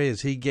shepherd boy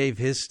as he gave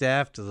his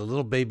staff to the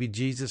little baby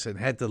Jesus and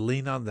had to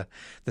lean on the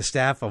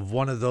staff of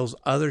one of those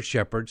other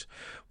shepherds,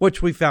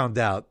 which we found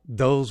out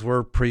those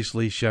were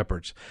priestly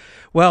shepherds.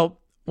 Well,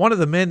 one of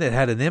the men that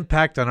had an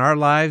impact on our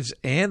lives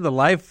and the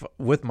life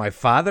with my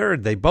father,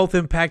 they both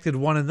impacted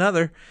one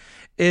another,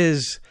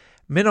 is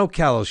Menno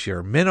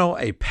Kalashir.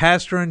 Menno, a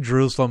pastor in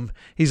Jerusalem.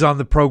 He's on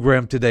the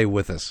program today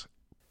with us.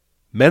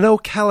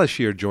 Menno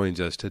Kalashir joins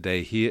us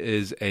today. He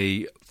is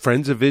a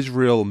Friends of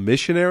Israel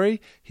missionary.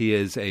 He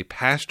is a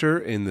pastor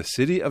in the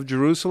city of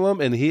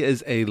Jerusalem, and he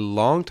is a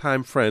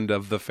longtime friend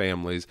of the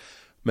families.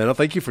 Menno,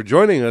 thank you for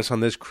joining us on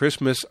this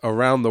Christmas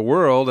Around the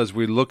World as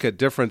we look at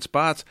different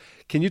spots.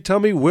 Can you tell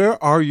me,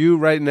 where are you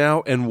right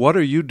now and what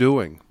are you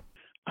doing?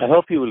 I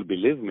hope you will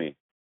believe me.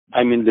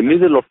 I'm in the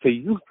middle of a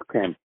youth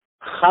camp,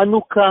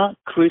 Hanukkah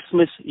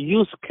Christmas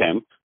youth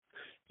camp,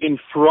 in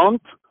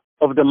front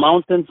of the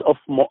mountains of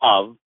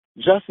Moab,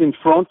 just in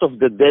front of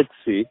the Dead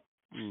Sea,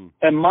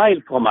 a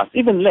mile from us,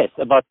 even less,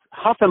 about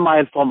half a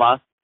mile from us,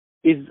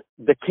 is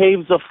the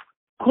caves of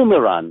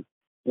Qumran,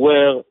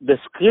 where the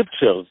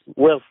scriptures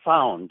were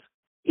found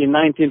in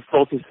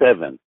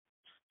 1947.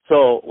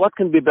 So what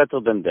can be better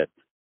than that?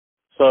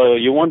 So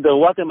you wonder,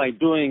 what am I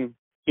doing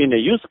in a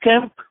youth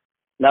camp?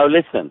 Now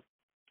listen,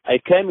 I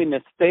came in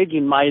a stage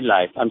in my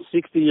life, I'm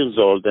 60 years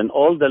old, and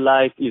all the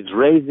life is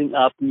raising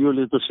up new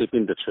leadership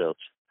in the church.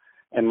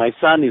 And my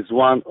son is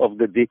one of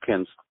the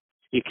deacons.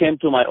 He came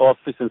to my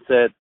office and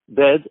said,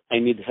 Dad, I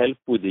need help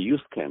with the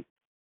youth camp.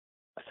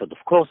 I said, of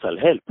course, I'll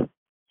help.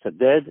 He said,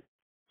 Dad,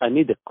 I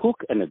need a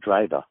cook and a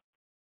driver.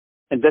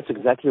 And that's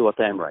exactly what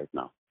I am right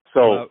now.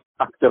 So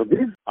after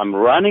this, I'm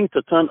running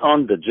to turn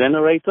on the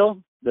generator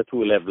that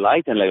will have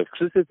light and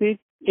electricity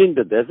in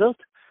the desert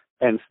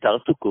and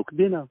start to cook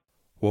dinner.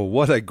 Well,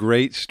 what a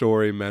great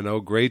story,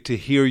 Menno. Great to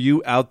hear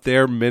you out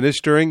there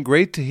ministering.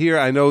 Great to hear.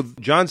 I know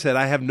John said,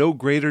 I have no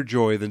greater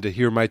joy than to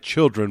hear my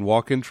children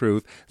walk in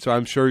truth. So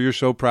I'm sure you're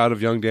so proud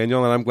of young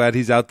Daniel, and I'm glad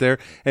he's out there.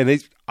 And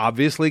he's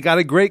obviously got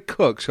a great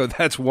cook, so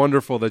that's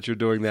wonderful that you're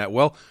doing that.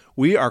 Well,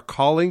 we are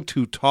calling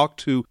to talk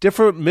to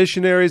different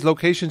missionaries,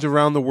 locations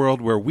around the world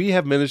where we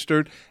have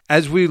ministered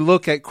as we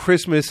look at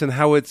Christmas and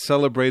how it's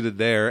celebrated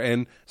there.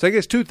 And so I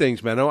guess two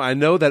things, Menno. I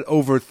know that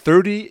over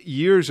 30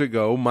 years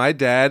ago, my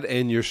dad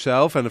and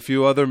yourself and a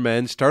few other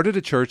men started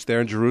a church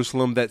there in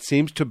Jerusalem that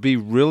seems to be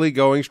really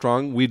going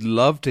strong. We'd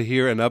love to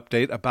hear an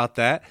update about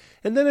that.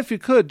 And then if you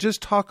could,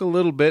 just talk a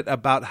little bit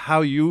about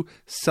how you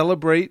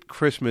celebrate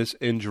Christmas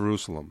in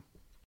Jerusalem.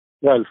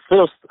 Well,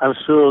 first, I'm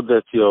sure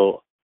that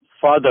your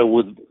father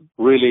would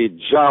really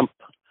jump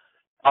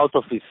out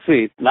of his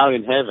seat now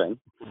in heaven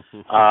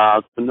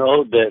to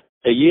know that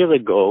a year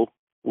ago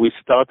we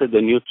started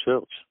a new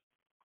church.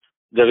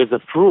 There is a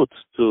fruit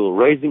to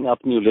raising up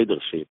new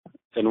leadership,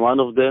 and one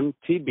of them,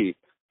 Tibi,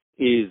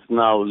 is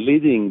now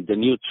leading the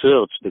new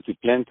church that we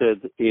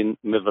planted in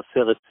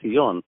Mevaseret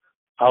Zion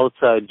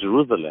outside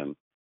Jerusalem.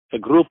 A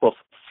group of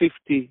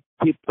 50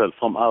 people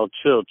from our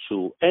church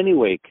who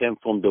anyway came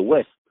from the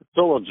west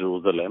toward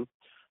Jerusalem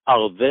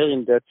are there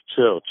in that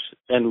church,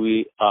 and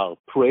we are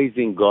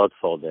praising God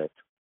for that.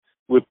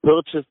 We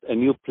purchased a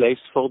new place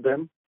for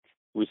them.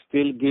 We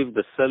still give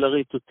the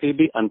salary to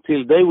Tibi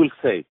until they will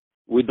say,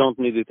 we don't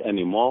need it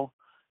anymore.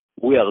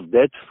 We are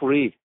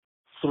debt-free.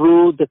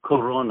 Through the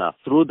corona,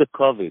 through the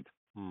COVID,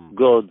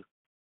 God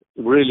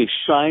really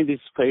shined his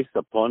face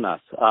upon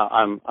us.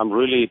 I'm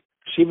really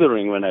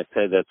shivering when I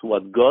say that,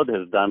 what God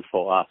has done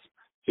for us.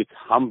 It's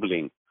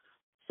humbling.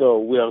 So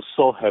we are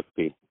so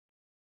happy.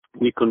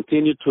 We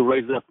continue to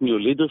raise up new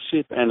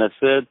leadership, and I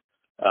said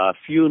a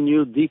few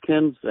new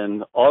deacons,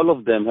 and all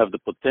of them have the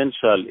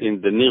potential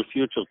in the near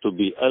future to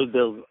be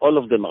elders. All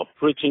of them are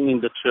preaching in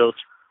the church.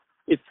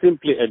 It's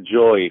simply a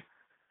joy.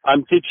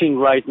 I'm teaching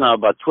right now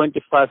about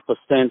 25%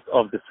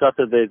 of the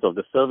Saturdays of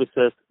the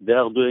services. They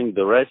are doing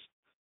the rest,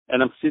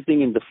 and I'm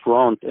sitting in the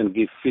front and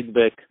give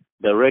feedback,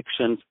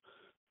 directions.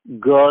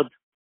 God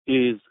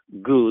is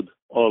good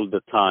all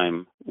the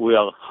time. We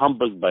are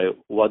humbled by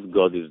what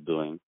God is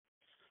doing.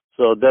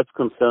 So that's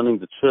concerning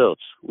the church.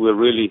 We're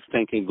really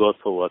thanking God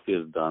for what he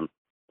has done.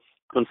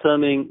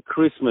 Concerning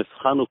Christmas,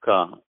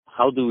 Hanukkah,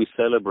 how do we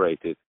celebrate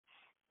it?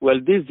 Well,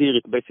 this year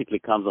it basically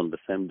comes on the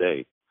same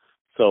day.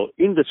 So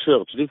in the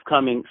church, this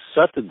coming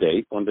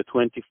Saturday on the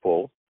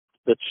 24th,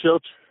 the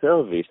church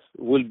service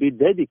will be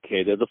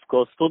dedicated, of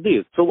course, for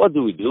this. So what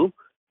do?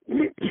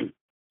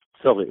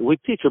 We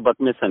teach about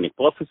Messianic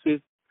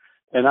prophecies,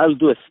 and I'll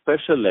do a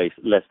special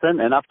lesson,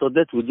 and after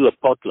that we do a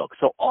potluck.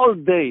 So all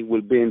day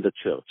will be in the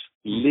church,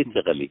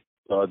 literally,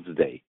 God's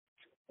day.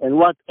 And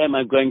what am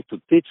I going to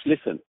teach?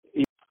 Listen,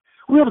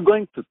 we are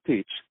going to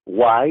teach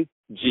why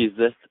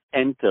Jesus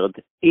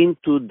entered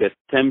into the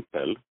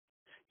temple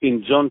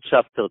in John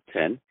chapter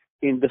 10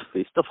 in the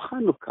Feast of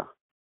Hanukkah.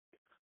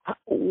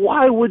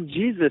 Why would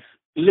Jesus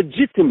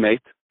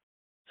legitimate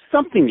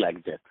something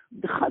like that?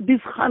 This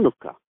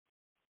Hanukkah.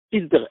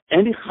 Is there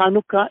any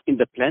Hanukkah in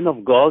the plan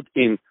of God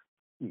in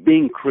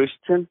being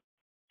Christian?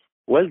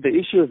 Well, the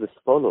issue is as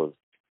follows.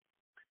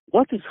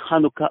 what is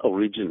Hanukkah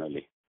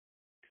originally?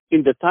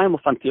 In the time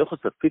of Antiochus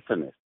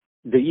Epiphanes,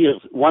 the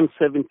years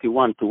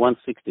 171 to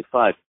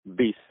 165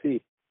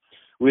 BC,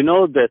 we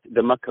know that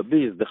the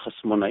Maccabees, the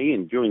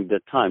Hashmonaim, during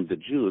that time, the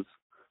Jews,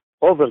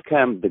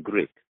 overcame the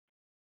Greek.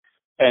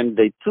 And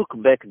they took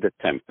back the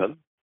temple,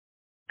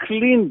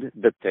 cleaned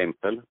the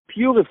temple,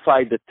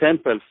 purified the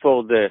temple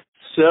for the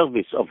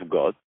service of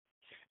God,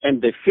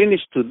 and they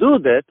finished to do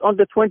that on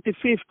the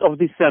 25th of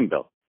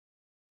December,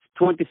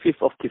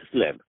 25th of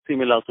Kislev,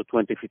 similar to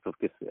 25th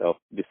of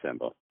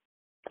December.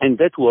 And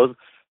that was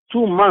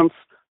 2 months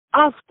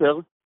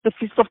after the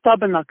Feast of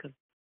Tabernacles.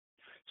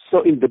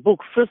 So in the book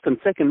 1st and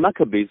 2nd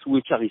Maccabees,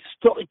 which are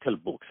historical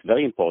books,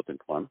 very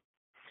important one,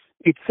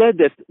 it said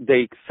that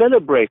they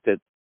celebrated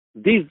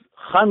this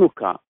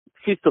Hanukkah,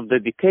 Feast of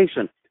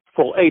Dedication,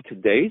 for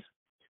 8 days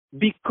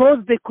because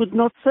they could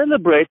not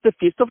celebrate the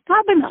Feast of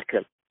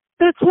Tabernacles.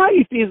 That's why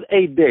it is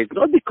 8 days,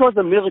 not because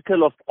a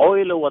miracle of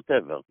oil or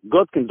whatever.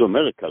 God can do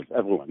miracles,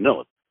 everyone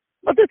knows.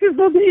 But that is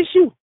not the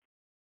issue.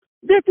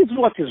 That is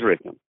what is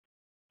written.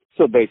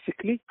 So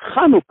basically,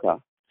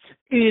 Hanukkah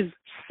is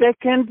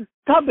second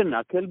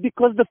tabernacle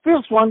because the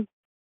first one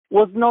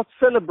was not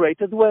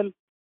celebrated well.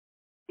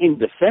 In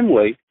the same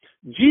way,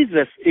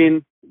 Jesus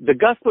in the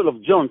Gospel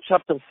of John,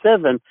 chapter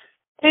 7,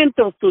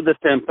 enters to the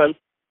temple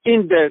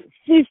in the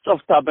Feast of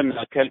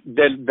Tabernacle,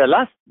 the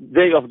last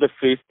day of the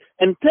feast,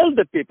 and tell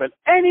the people,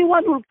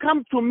 anyone who will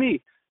come to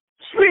me,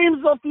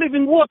 streams of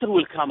living water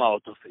will come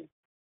out of him.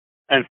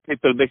 And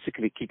people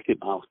basically kicked him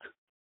out.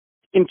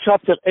 In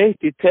chapter 8,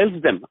 he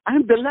tells them,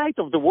 I'm the light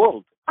of the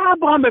world.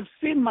 Abraham have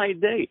seen my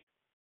day.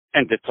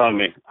 And they tell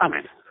me,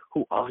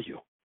 who are you?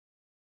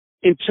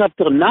 In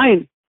chapter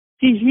 9,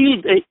 he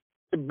healed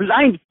a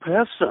blind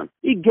person.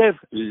 He gave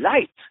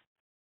light.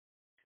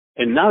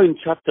 And now in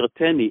chapter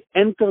 10, he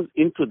enters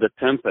into the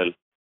temple,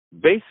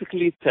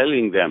 basically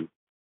telling them,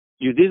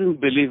 you didn't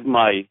believe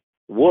my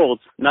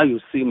words, now you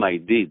see my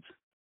deeds.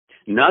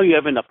 Now you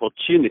have an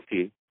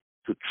opportunity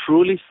to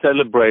truly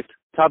celebrate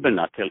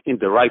Tabernacle in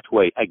the right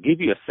way. I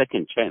give you a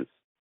second chance.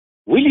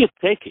 Will you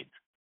take it?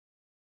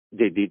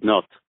 They did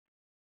not.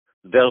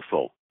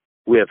 Therefore,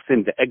 we have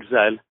seen the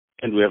exile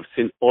and we have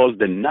seen all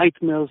the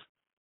nightmares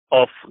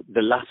of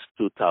the last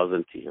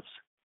 2,000 years.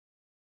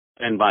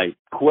 And my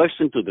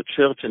question to the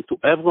church and to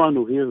everyone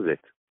who hears it,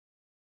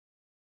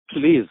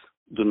 please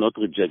do not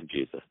reject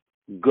Jesus.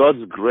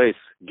 God's grace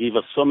gives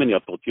us so many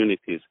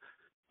opportunities,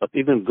 but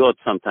even God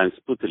sometimes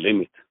puts a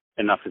limit.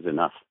 Enough is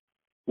enough.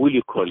 Will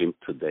you call him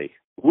today?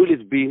 Will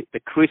it be a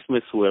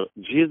Christmas where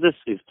Jesus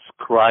is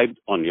inscribed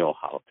on your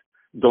heart?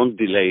 Don't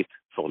delay it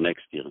for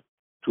next year.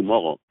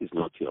 Tomorrow is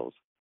not yours.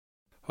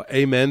 Well,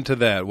 amen to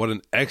that. What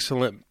an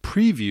excellent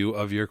preview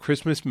of your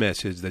Christmas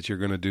message that you're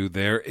going to do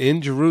there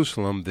in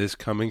Jerusalem this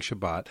coming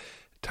Shabbat,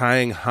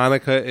 tying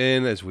Hanukkah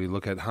in as we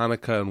look at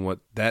Hanukkah and what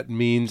that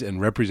means and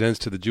represents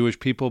to the Jewish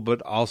people,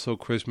 but also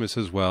Christmas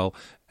as well.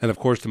 And, of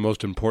course, the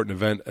most important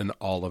event in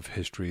all of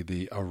history,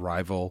 the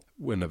arrival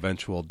and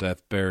eventual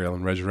death, burial,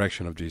 and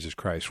resurrection of Jesus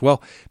Christ.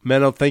 Well,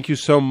 Menno, thank you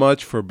so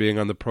much for being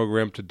on the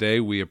program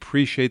today. We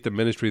appreciate the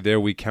ministry there.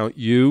 We count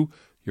you,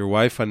 your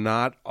wife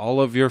Anat, all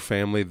of your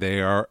family.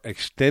 They are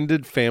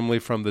extended family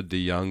from the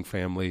DeYoung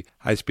family.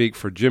 I speak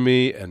for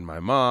Jimmy and my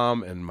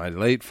mom and my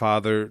late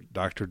father,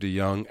 Dr.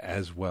 DeYoung,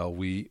 as well.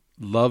 We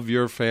love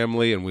your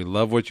family and we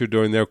love what you're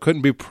doing there.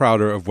 Couldn't be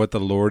prouder of what the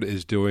Lord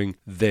is doing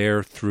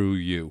there through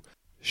you.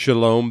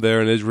 Shalom there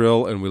in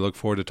Israel, and we look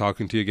forward to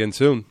talking to you again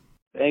soon.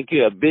 Thank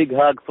you. A big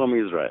hug from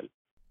Israel.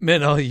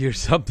 Menno, you're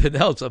something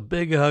else. A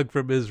big hug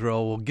from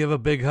Israel. We'll give a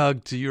big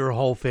hug to your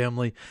whole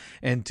family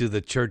and to the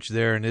church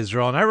there in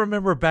Israel. And I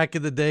remember back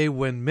in the day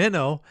when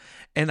Menno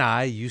and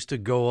I used to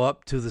go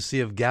up to the Sea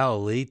of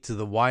Galilee, to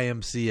the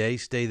YMCA,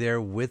 stay there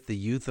with the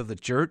youth of the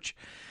church.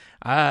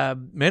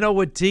 Menno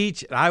would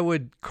teach, and I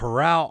would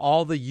corral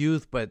all the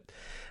youth, but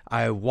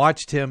I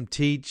watched him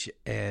teach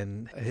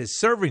and his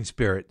serving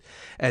spirit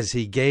as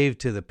he gave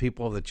to the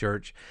people of the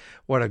church.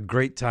 What a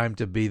great time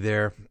to be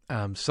there.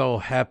 I'm so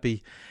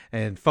happy.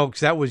 And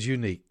folks, that was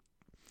unique.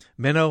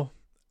 Menno,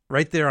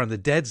 right there on the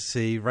Dead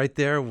Sea, right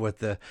there with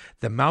the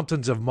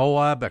mountains of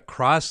Moab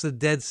across the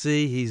Dead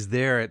Sea. He's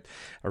there at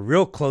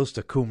real close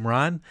to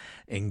Qumran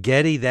and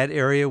Gedi, that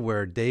area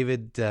where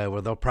David,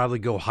 where they'll probably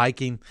go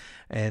hiking.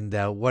 And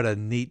what a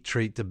neat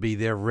treat to be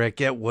there,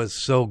 Rick. It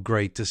was so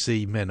great to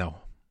see Menno.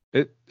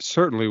 It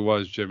certainly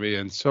was, Jimmy,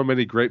 and so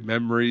many great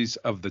memories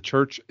of the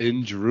church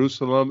in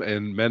Jerusalem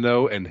and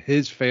Menno and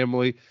his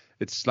family.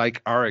 It's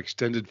like our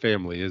extended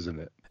family, isn't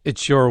it? It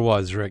sure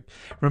was, Rick.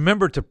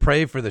 Remember to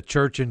pray for the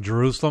church in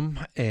Jerusalem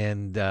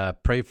and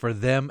pray for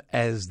them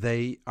as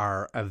they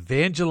are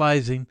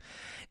evangelizing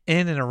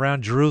in and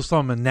around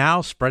Jerusalem and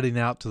now spreading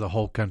out to the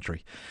whole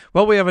country.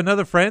 Well, we have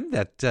another friend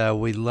that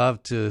we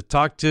love to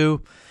talk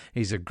to.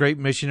 He's a great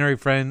missionary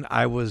friend.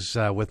 I was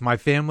with my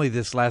family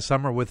this last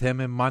summer with him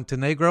in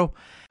Montenegro.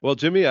 Well,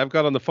 Jimmy, I've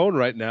got on the phone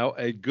right now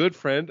a good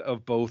friend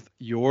of both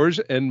yours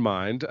and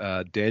mine,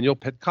 Daniel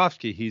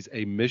Petkovsky. He's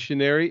a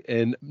missionary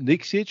in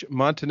Nikšić,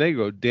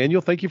 Montenegro.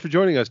 Daniel, thank you for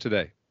joining us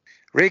today.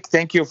 Rick,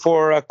 thank you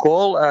for a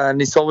call,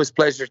 and it's always a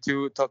pleasure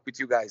to talk with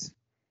you guys.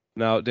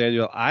 Now,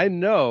 Daniel, I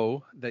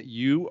know that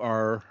you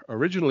are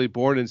originally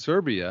born in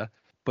Serbia,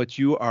 but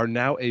you are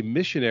now a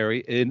missionary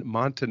in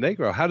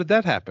Montenegro. How did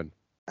that happen?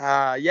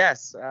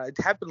 Yes,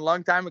 it happened a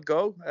long time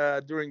ago.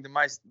 During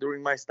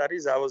my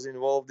studies, I was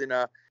involved in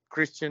a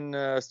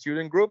Christian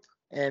student group,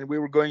 and we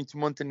were going to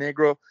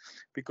Montenegro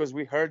because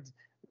we heard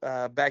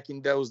back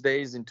in those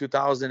days, in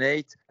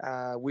 2008,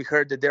 we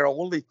heard that there are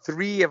only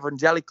 3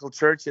 evangelical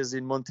churches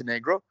in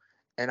Montenegro,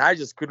 and I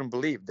just couldn't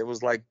believe there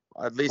was like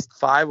at least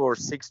 5 or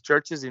 6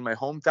 churches in my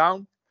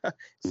hometown.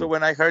 So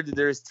when I heard that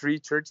there's 3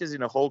 churches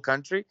in a whole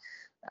country,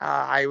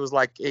 I was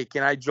like, hey,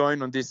 can I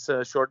join on this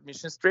short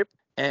mission trip?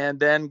 And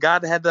then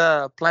God had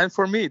a plan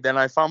for me. Then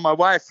I found my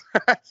wife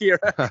here,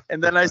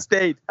 and then I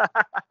stayed.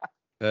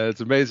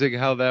 It's amazing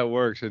how that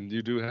works. And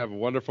you do have a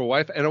wonderful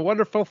wife and a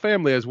wonderful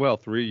family as well,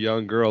 3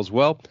 young girls.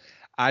 Well,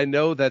 I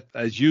know that,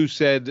 as you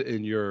said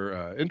in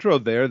your intro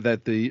there,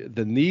 that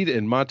the need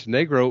in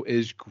Montenegro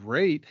is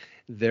great.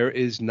 There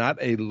is not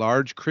a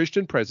large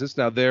Christian presence.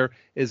 Now, there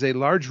is a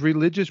large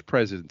religious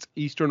presence,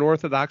 Eastern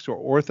Orthodox or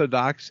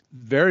Orthodox,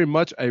 very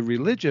much a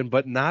religion,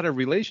 but not a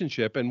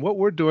relationship. And what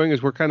we're doing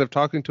is we're kind of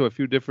talking to a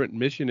few different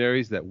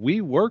missionaries that we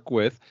work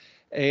with.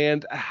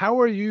 And how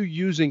are you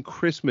using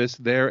Christmas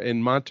there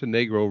in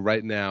Montenegro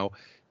right now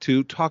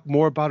to talk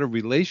more about a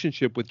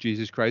relationship with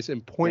Jesus Christ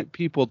and point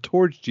people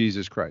towards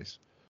Jesus Christ?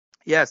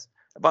 Yes,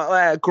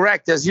 but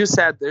correct. As you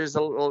said, there's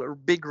a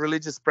big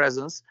religious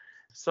presence.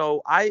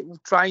 So I'm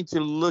trying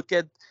to look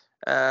at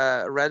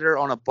rather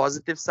on a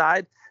positive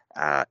side.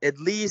 At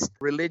least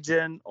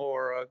religion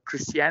or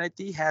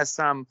Christianity has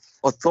some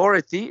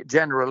authority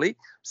generally.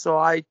 So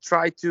I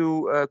try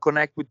to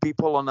connect with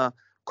people on a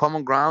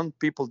common ground.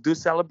 People do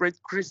celebrate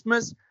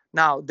Christmas.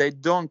 Now, they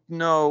don't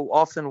know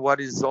often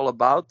what it's all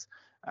about.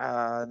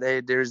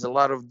 There's a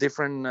lot of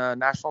different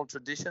national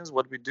traditions,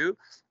 what we do.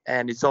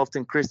 And it's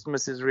often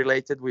Christmas is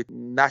related with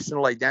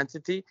national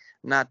identity,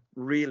 not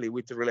really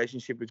with the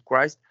relationship with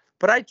Christ.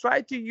 But I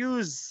try to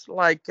use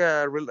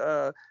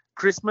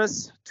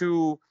Christmas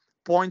to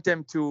point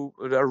them to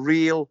a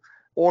real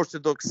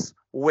Orthodox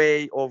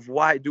way of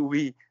why do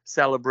we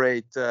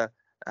celebrate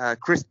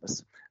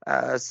Christmas.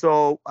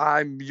 So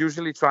I'm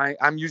usually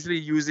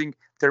using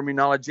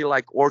terminology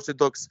like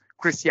Orthodox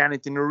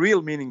Christianity in the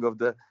real meaning of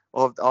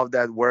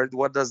that word.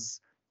 What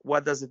does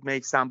it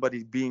make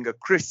somebody being a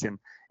Christian?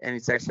 And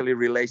it's actually a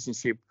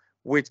relationship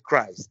with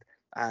Christ.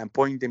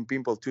 Pointing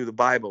people to the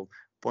Bible,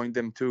 point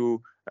them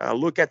to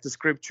look at the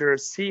scripture,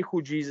 see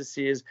who Jesus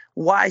is,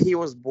 why he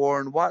was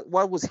born, what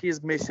was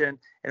his mission,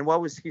 and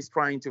what was he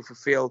trying to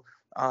fulfill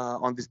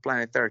on this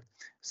planet Earth.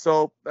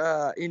 So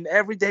in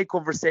everyday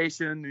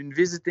conversation, in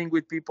visiting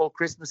with people,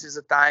 Christmas is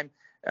a time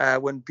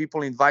when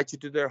people invite you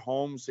to their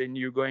homes and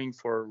you're going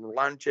for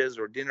lunches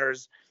or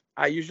dinners.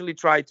 I usually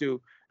try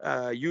to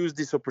use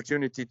this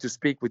opportunity to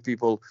speak with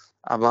people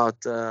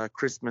about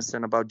Christmas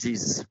and about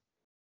Jesus.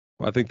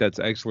 Well, I think that's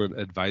excellent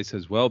advice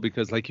as well,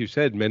 because like you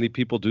said, many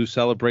people do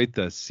celebrate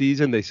the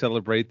season. They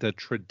celebrate the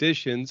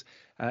traditions.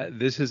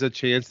 This is a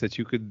chance that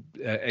you could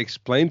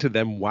explain to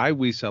them why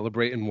we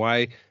celebrate and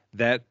why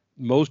that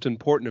most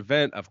important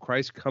event of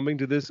Christ coming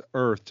to this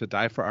earth to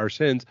die for our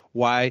sins,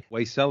 why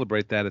we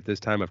celebrate that at this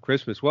time of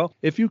Christmas. Well,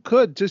 if you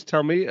could just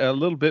tell me a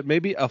little bit,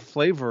 maybe a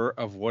flavor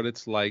of what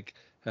it's like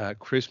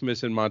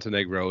Christmas in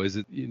Montenegro. Is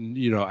it,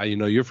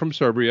 you're from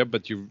Serbia,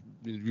 but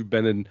you've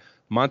been in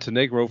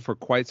Montenegro for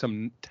quite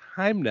some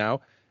time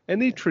now.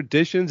 Any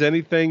traditions,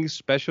 anything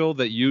special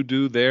that you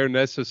do there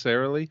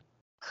necessarily?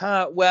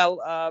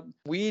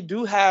 We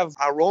do have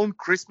our own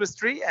Christmas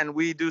tree, and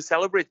we do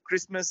celebrate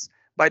Christmas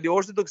by the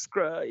Orthodox,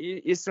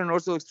 Eastern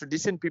Orthodox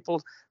tradition.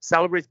 People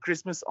celebrate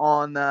Christmas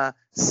on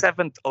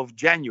 7th of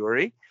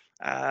January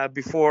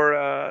before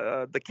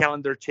the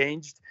calendar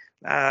changed.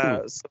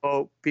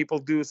 So people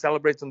do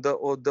celebrate on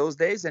those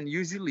days, and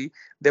usually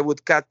they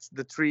would cut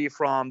the tree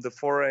from the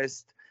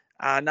forest.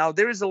 Now,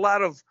 there is a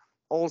lot of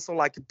also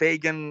like a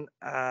pagan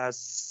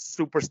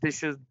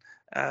superstitious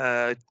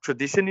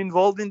tradition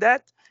involved in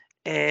that.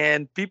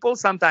 And people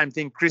sometimes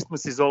think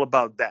Christmas is all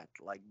about that,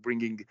 like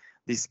bringing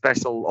this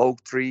special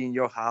oak tree in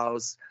your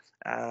house,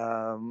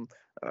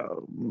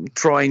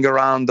 throwing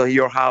around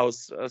your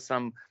house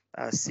some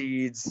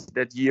seeds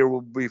that year will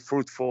be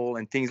fruitful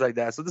and things like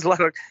that. So there's a lot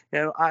of,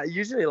 I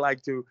usually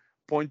like to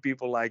point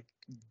people like,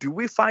 do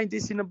we find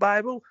this in the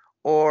Bible?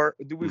 Or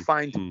do we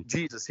find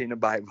Jesus in the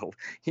Bible?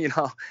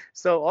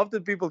 So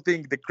often people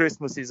think that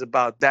Christmas is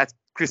about that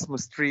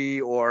Christmas tree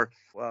or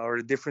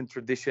different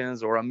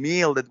traditions or a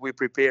meal that we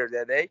prepare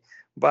that day.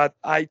 But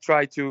I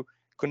try to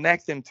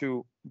connect them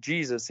to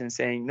Jesus and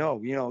saying, no,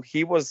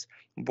 he was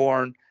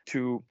born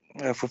to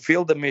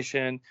fulfill the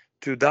mission,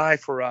 to die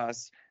for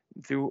us,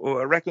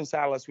 to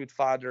reconcile us with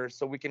Father,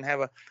 so we can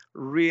have a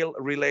real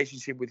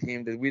relationship with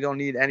him, that we don't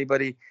need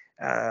anybody,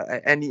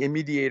 any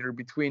mediator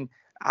between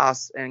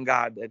us and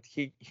God, that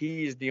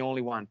He is the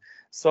only one.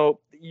 So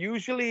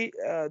usually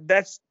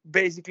that's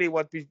basically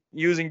what we're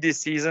using this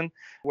season,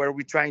 where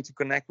we're trying to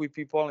connect with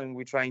people and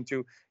we're trying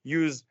to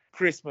use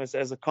Christmas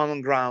as a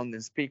common ground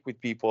and speak with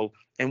people.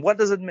 And what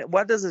does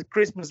a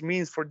Christmas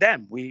mean for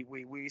them?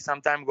 We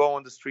sometimes go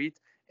on the street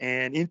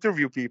and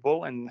interview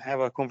people and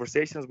have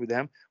conversations with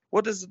them.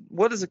 What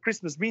does a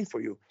Christmas mean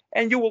for you?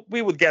 And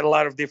we would get a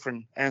lot of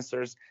different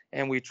answers,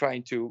 and we're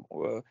trying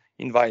to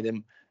invite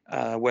them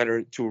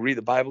whether to read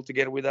the Bible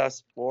together with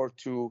us or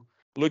to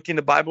look in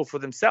the Bible for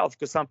themselves,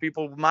 because some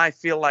people might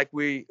feel like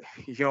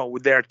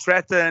they're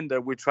threatened, or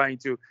we're trying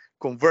to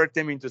convert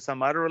them into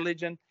some other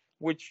religion,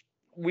 which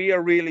we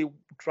are really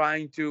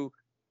trying to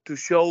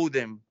show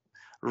them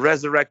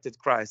resurrected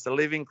Christ, a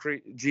living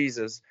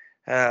Jesus,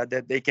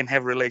 that they can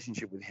have a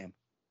relationship with Him.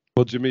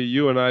 Well, Jimmy,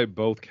 you and I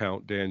both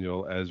count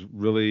Daniel as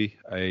really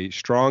a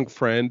strong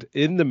friend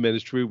in the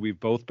ministry. We've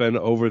both been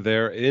over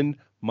there in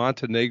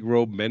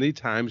Montenegro many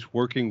times,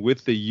 working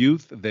with the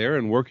youth there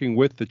and working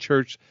with the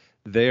church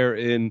there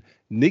in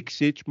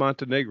Nikšić,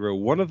 Montenegro,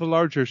 one of the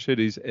larger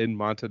cities in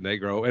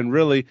Montenegro. And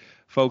really,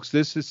 folks,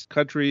 this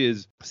country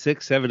is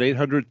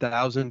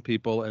 800,000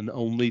 people and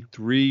only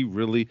 3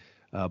 really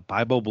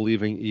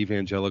Bible-believing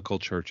evangelical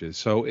churches.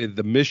 So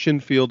the mission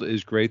field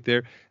is great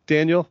there.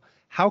 Daniel,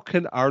 how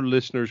can our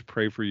listeners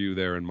pray for you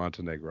there in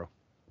Montenegro?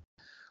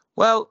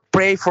 Well,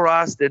 pray for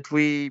us that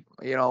we,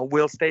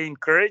 will stay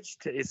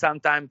encouraged. It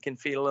sometimes can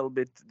feel a little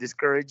bit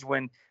discouraged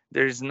when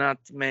there's not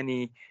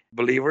many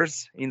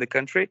believers in the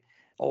country.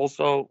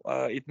 Also,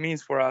 it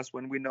means for us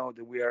when we know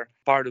that we are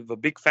part of a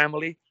big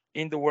family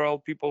in the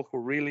world, people who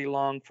really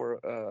long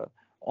for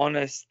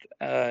honest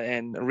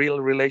and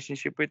real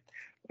relationship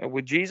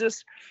with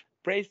Jesus.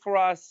 Pray for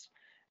us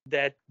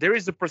that there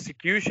is a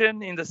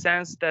persecution in the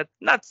sense that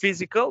not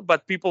physical,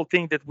 but people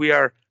think that we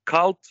are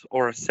cult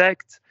or a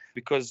sect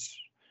because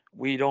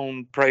we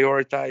don't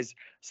prioritize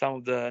some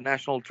of the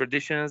national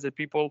traditions that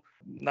people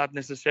not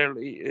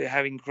necessarily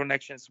having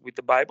connections with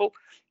the Bible.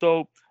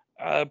 So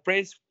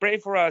pray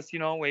for us.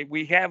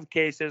 We have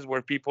cases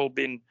where people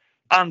been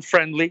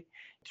unfriendly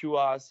to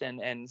us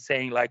and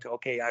saying like,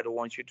 okay, I don't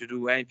want you to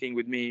do anything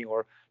with me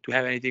or to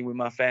have anything with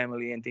my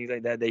family and things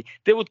like that.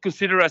 They would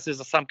consider us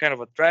as some kind of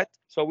a threat.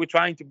 So we're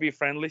trying to be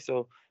friendly.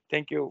 So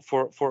thank you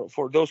for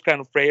those kind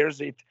of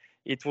prayers. It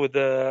would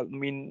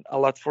mean a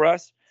lot for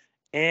us.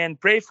 And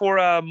pray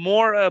for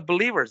more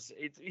believers.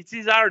 It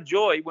is our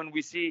joy when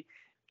we see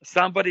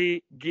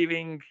somebody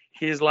giving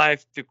his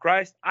life to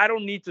Christ. I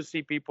don't need to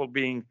see people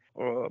being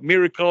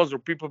miracles or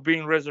people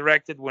being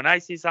resurrected. When I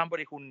see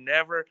somebody who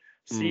never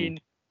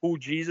seen who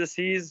Jesus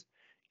is,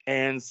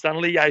 and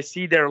suddenly I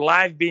see their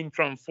life being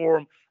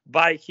transformed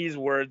by His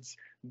words,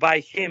 by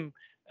Him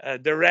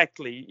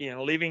directly,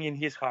 living in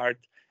His heart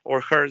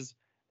or hers,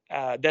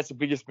 that's the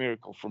biggest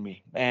miracle for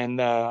me. And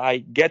I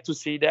get to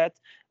see that.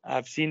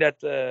 I've seen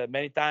that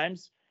many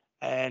times,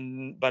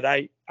 but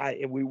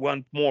we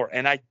want more.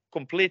 And I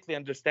completely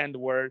understand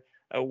the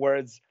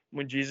words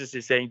when Jesus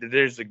is saying that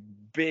there's a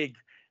big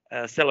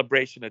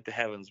celebration at the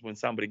heavens when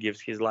somebody gives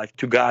his life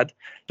to God.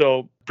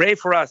 So pray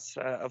for us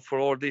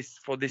for these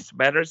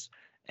matters,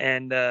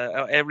 and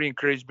every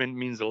encouragement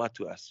means a lot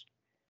to us.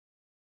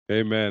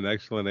 Amen.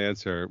 Excellent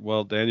answer.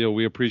 Well, Daniel,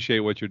 we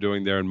appreciate what you're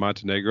doing there in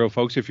Montenegro.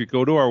 Folks, if you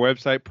go to our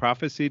website,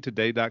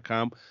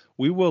 prophecytoday.com,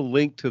 we will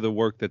link to the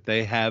work that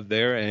they have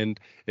there. And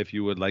if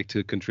you would like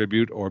to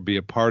contribute or be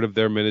a part of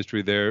their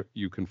ministry there,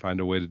 you can find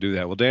a way to do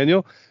that. Well,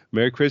 Daniel,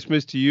 Merry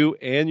Christmas to you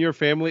and your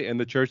family and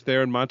the church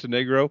there in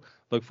Montenegro.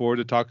 Look forward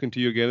to talking to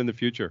you again in the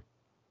future.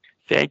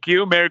 Thank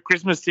you. Merry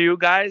Christmas to you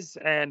guys,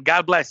 and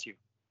God bless you.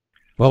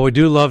 Well, we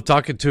do love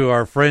talking to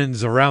our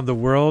friends around the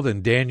world,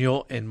 and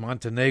Daniel in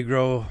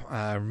Montenegro.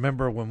 I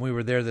remember when we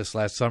were there this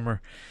last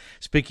summer,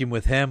 speaking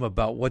with him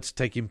about what's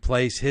taking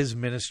place, his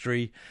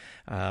ministry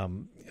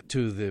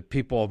to the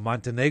people of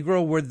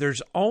Montenegro, where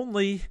there's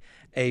only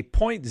a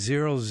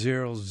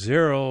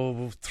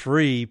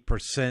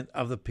 0.0003%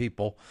 of the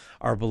people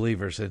are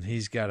believers, and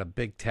he's got a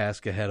big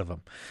task ahead of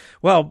him.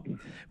 Well,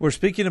 we're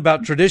speaking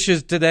about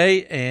traditions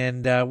today,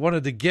 and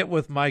wanted to get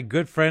with my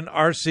good friend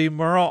R.C.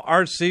 Merle.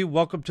 R.C.,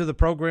 welcome to the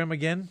program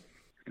again.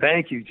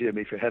 Thank you,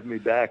 Jimmy, for having me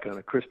back on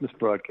a Christmas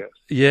broadcast.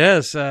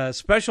 Yes,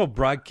 special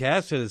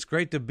broadcast, and it's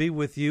great to be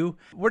with you.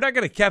 We're not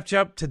going to catch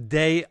up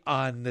today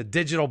on the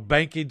digital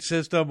banking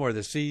system or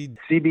the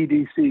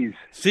CBDCs.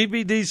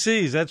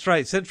 CBDCs, that's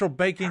right, central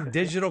banking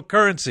digital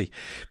currency.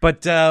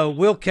 But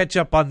we'll catch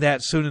up on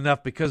that soon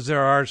enough because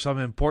there are some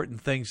important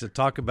things to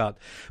talk about.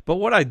 But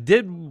what I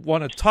did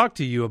want to talk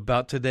to you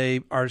about today,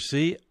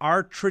 RC,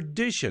 are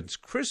traditions,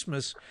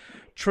 Christmas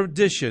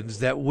traditions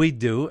that we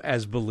do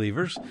as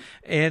believers.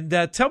 And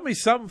tell me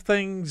some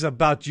things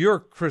about your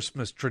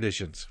Christmas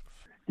traditions.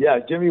 Yeah,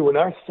 Jimmy, when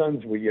our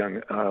sons were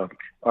young,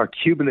 our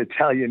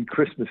Cuban-Italian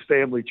Christmas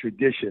family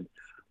tradition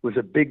was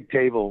a big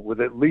table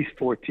with at least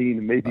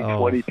 14, maybe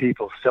 20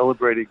 people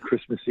celebrating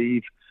Christmas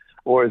Eve.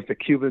 or as the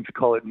Cubans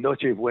call it,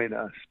 Noche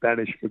Buena,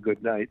 Spanish for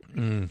good night.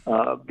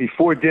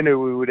 Before dinner,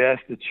 we would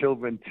ask the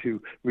children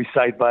to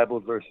recite Bible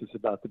verses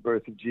about the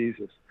birth of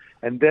Jesus.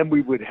 And then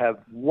we would have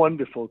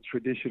wonderful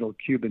traditional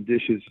Cuban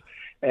dishes.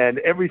 And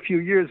every few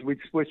years, we'd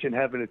switch and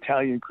have an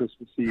Italian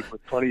Christmas Eve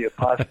with plenty of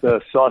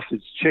pasta,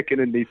 sausage, chicken,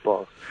 and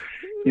meatballs.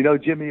 You know,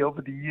 Jimmy,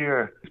 over the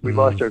year, we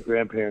lost our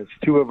grandparents.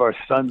 2 of our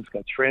sons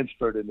got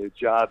transferred in their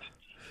jobs.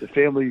 The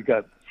family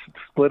got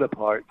split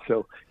apart.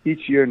 So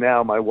each year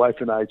now, my wife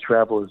and I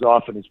travel as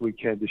often as we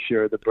can to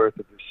share the birth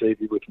of the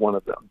Savior with one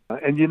of them.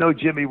 And you know,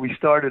 Jimmy, we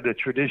started a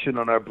tradition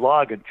on our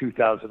blog in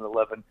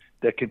 2011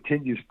 that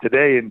continues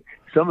today, and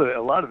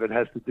a lot of it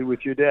has to do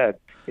with your dad.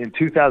 In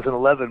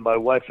 2011, my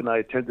wife and I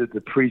attended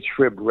the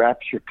pre-trib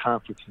Rapture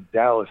Conference in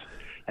Dallas,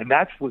 and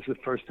that was the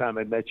first time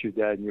I met your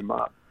dad and your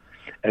mom.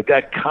 At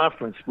that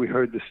conference, we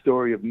heard the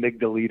story of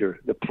Migdal-Eder,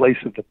 the place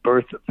of the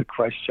birth of the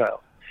Christ child.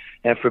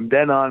 And from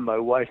then on, my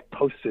wife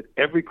posted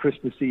every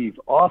Christmas Eve,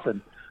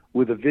 often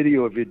with a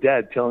video of your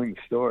dad telling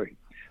the story.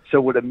 So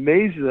what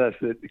amazes us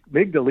that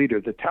Migdal-Eder,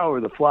 the Tower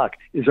of the Flock,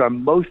 is our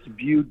most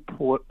viewed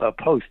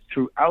post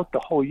throughout the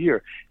whole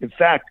year. In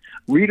fact,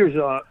 readers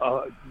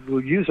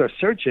will use our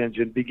search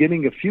engine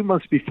beginning a few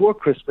months before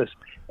Christmas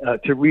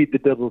to read the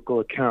biblical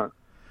account.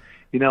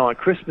 You know, on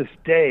Christmas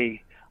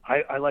Day,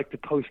 I like to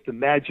post the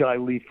Magi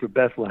leave for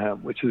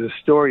Bethlehem, which is a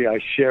story I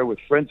share with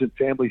friends and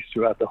families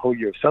throughout the whole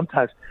year.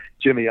 Sometimes,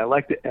 Jimmy, I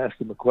like to ask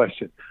them a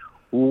question.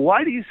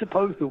 Why do you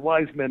suppose the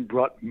wise men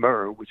brought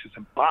myrrh, which is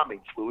embalming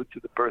fluid, to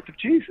the birth of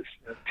Jesus?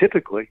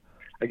 Typically,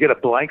 I get a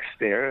blank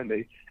stare, and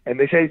they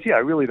say, gee, I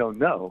really don't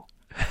know.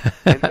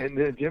 and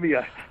then, Jimmy,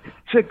 it's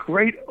a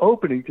great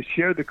opening to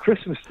share the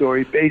Christmas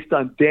story based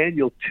on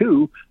Daniel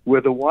 2,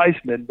 where the wise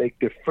men make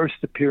their first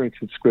appearance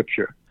in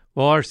Scripture.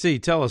 Well, R.C.,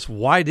 tell us,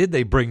 why did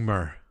they bring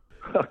myrrh?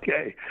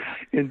 Okay.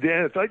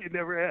 I thought you'd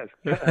never ask.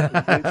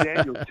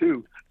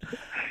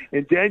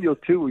 In Daniel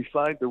 2, we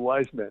find the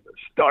wise men,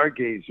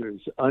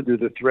 stargazers, under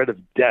the threat of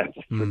death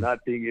for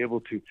not being able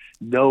to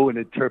know and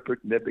interpret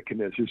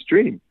Nebuchadnezzar's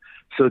dream.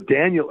 So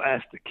Daniel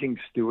asked the king's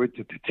steward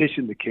to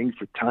petition the king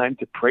for time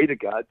to pray to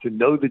God to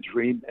know the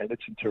dream and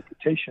its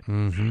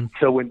interpretation.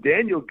 So when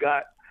Daniel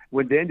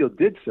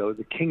did so,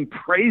 the king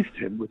praised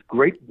him with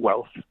great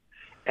wealth.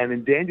 And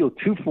in Daniel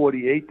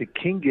 2:48, the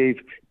king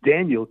gave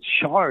Daniel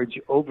charge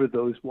over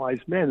those wise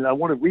men. And I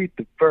want to read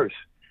the verse.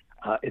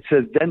 It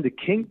says, then the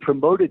king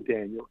promoted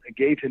Daniel and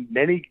gave him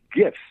many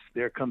gifts.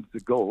 There comes the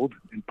gold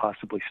and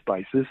possibly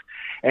spices.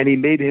 And he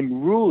made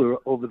him ruler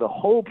over the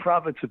whole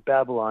province of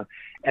Babylon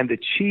and the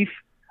chief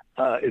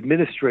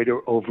administrator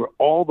over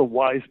all the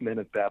wise men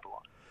of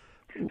Babylon.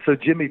 So,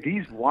 Jimmy,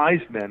 these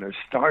wise men or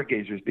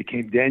stargazers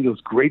became Daniel's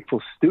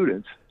grateful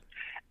students.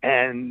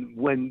 And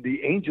when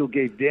the angel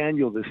gave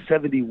Daniel the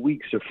 70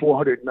 weeks or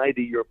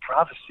 490-year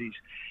prophecies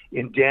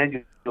in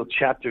Daniel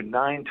chapter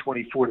 9,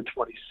 24 to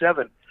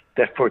 27,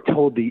 that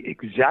foretold the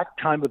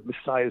exact time of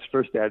Messiah's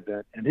first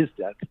advent and his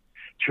death,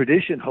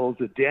 tradition holds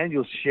that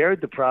Daniel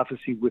shared the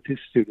prophecy with his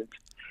students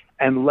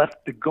and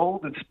left the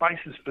gold and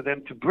spices for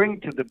them to bring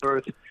to the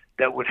birth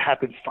that would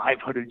happen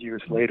 500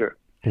 years later.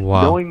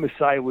 Wow. Knowing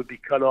Messiah would be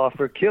cut off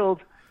or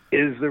killed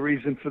is the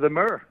reason for the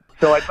myrrh.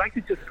 So I'd like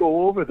to just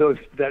go over those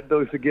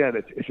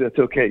again, if that's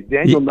okay.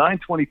 Daniel 9,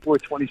 24,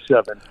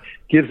 27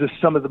 gives us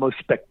some of the most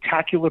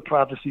spectacular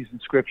prophecies in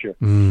Scripture.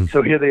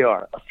 So here they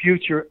are. A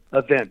future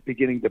event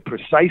beginning the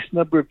precise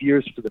number of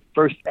years for the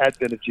first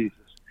advent of Jesus.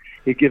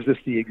 It gives us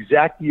the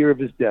exact year of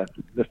his death,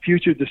 the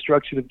future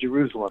destruction of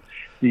Jerusalem,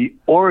 the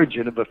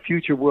origin of a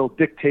future world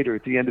dictator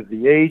at the end of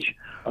the age,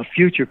 a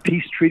future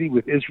peace treaty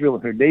with Israel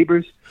and her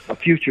neighbors, a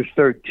future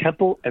third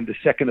temple and the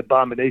second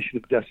abomination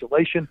of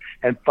desolation,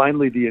 and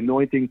finally the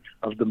anointing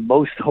of the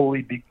most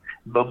holy,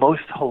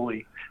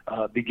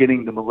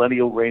 beginning the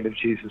millennial reign of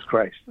Jesus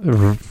Christ.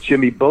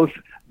 Jimmy, both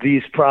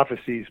these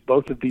prophecies,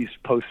 both of these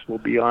posts will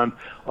be on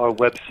our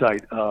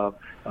website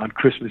on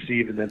Christmas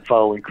Eve and then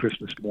following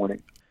Christmas morning.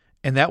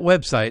 And that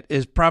website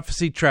is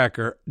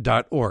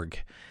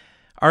prophecytracker.org.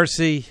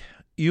 R.C.,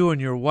 you and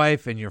your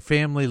wife and your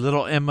family,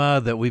 little Emma,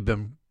 that we've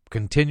been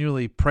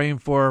continually praying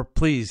for,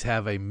 please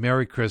have a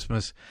Merry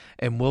Christmas,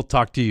 and we'll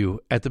talk to you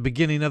at the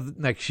beginning of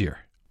next year.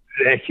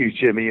 Thank you,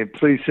 Jimmy, and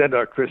please send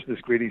our Christmas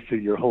greetings to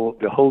the whole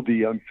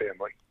DeYoung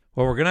family.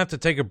 Well, we're going to have to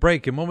take a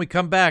break, and when we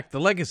come back, the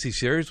Legacy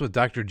Series with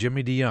Dr.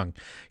 Jimmy DeYoung.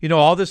 You know,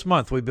 all this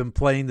month we've been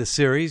playing the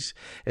series.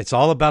 It's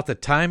all about the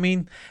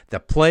timing, the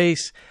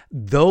place.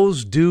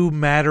 Those do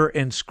matter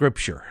in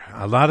Scripture.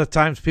 A lot of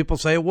times people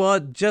say, well,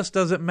 it just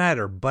doesn't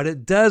matter, but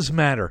it does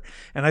matter.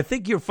 And I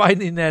think you're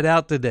finding that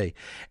out today.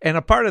 And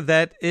a part of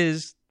that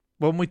is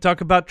when we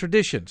talk about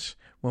traditions,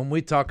 when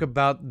we talk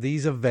about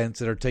these events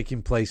that are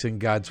taking place in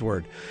God's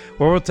Word.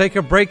 Well, we'll take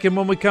a break, and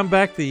when we come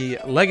back, the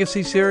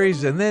Legacy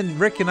Series, and then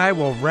Rick and I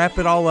will wrap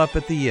it all up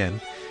at the end,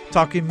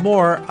 talking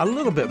a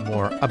little bit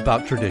more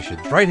about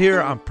traditions, right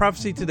here on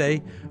Prophecy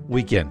Today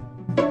Weekend.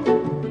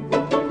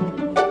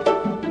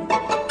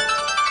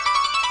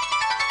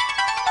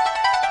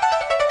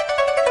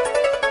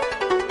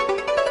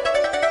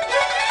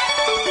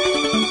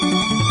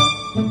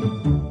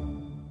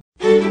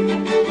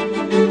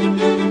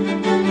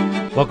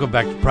 Welcome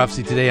back to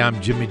Prophecy Today. I'm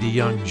Jimmy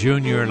DeYoung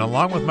Jr., and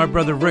along with my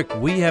brother Rick,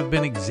 we have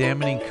been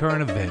examining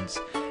current events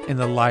in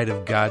the light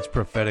of God's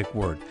prophetic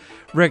word.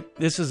 Rick,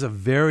 this is a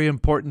very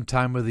important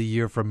time of the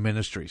year for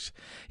ministries.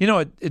 You know,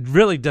 it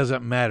really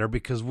doesn't matter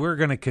because we're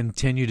going to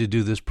continue to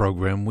do this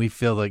program. We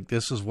feel like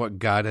this is what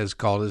God has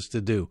called us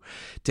to do,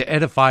 to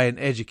edify and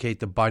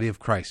educate the body of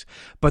Christ.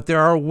 But there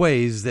are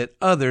ways that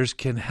others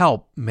can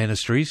help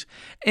ministries,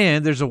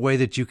 and there's a way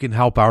that you can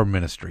help our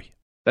ministry.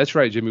 That's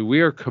right, Jimmy.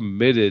 We are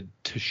committed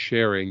to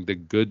sharing the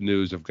good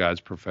news of God's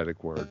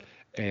prophetic word.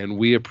 And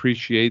we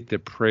appreciate the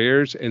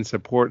prayers and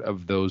support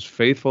of those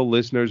faithful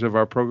listeners of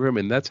our program.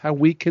 And that's how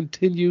we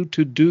continue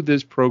to do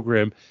this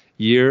program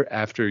year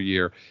after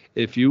year.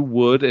 If you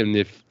would, and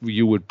if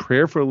you would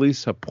prayerfully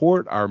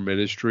support our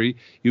ministry,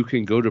 you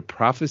can go to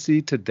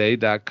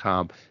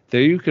prophecytoday.com.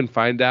 There you can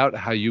find out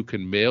how you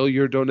can mail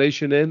your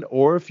donation in,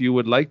 or if you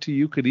would like to,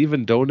 you could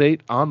even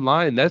donate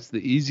online. That's the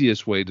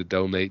easiest way to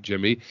donate,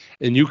 Jimmy.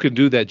 And you can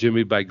do that,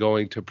 Jimmy, by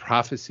going to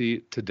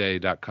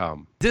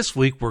prophecytoday.com. This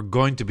week, we're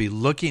going to be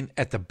looking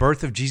at the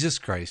birth of Jesus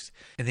Christ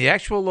and the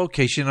actual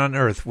location on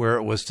earth where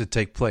it was to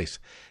take place.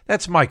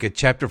 That's Micah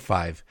chapter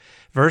 5,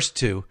 verse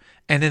 2,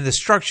 and in the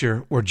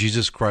structure where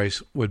Jesus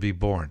Christ would be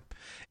born.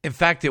 In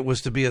fact, it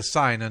was to be a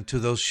sign unto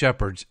those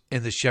shepherds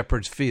in the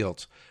shepherds'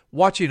 fields,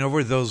 watching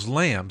over those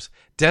lambs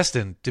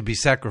destined to be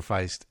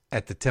sacrificed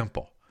at the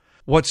temple.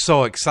 What's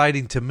so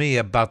exciting to me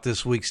about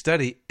this week's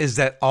study is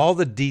that all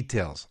the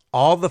details,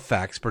 all the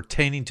facts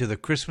pertaining to the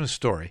Christmas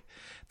story,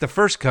 the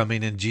first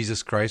coming in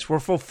Jesus Christ, were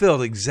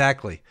fulfilled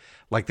exactly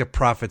like the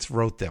prophets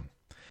wrote them.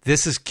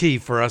 This is key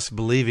for us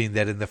believing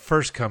that in the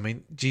first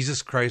coming,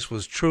 Jesus Christ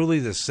was truly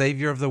the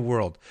Savior of the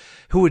world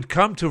who would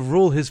come to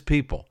rule his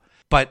people.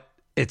 But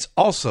it's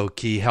also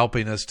key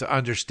helping us to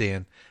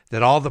understand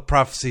that all the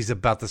prophecies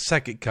about the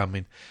second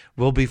coming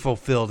will be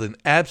fulfilled in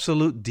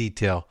absolute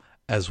detail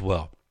as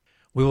well.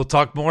 We will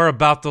talk more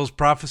about those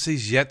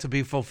prophecies yet to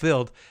be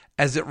fulfilled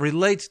as it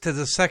relates to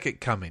the second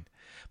coming.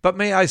 But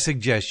may I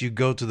suggest you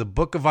go to the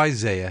book of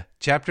Isaiah,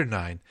 chapter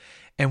 9,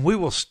 and we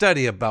will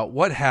study about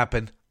what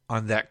happened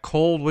on that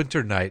cold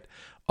winter night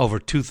over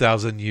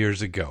 2,000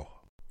 years ago.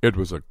 It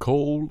was a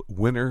cold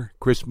winter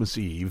Christmas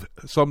Eve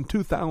some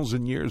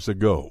 2,000 years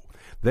ago.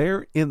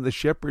 There in the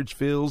shepherds'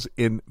 fields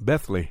in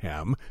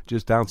Bethlehem,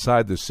 just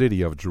outside the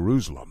city of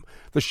Jerusalem,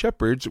 the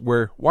shepherds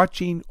were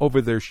watching over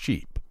their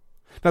sheep.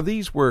 Now,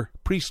 these were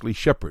priestly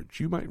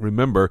shepherds. You might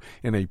remember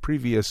in a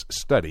previous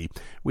study,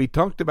 we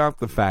talked about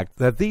the fact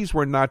that these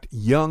were not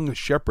young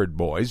shepherd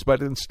boys,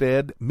 but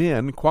instead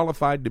men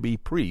qualified to be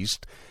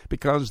priests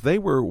because they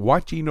were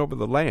watching over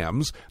the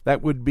lambs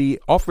that would be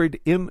offered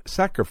in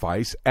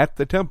sacrifice at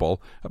the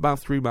temple about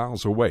 3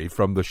 miles away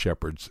from the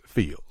shepherds'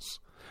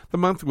 fields. The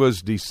month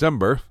was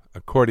December,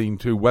 according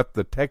to what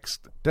the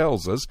text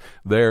tells us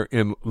there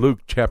in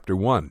Luke chapter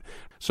 1.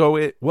 So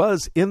it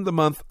was in the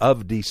month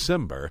of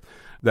December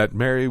that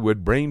Mary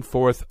would bring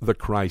forth the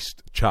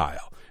Christ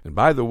child. And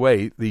by the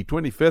way, the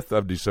 25th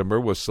of December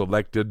was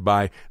selected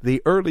by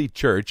the early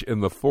church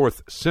in the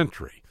 4th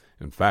century.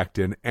 In fact,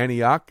 in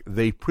Antioch,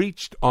 they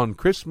preached on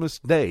Christmas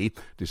Day,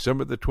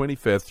 December the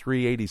 25th,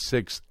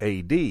 386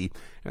 A.D.,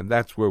 and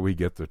that's where we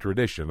get the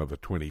tradition of the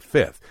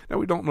 25th. Now,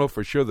 we don't know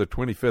for sure the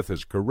 25th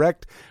is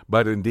correct,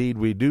 but indeed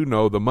we do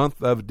know the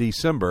month of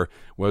December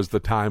was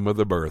the time of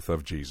the birth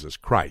of Jesus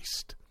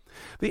Christ.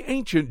 The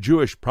ancient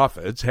Jewish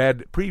prophets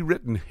had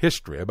pre-written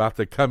history about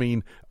the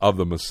coming of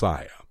the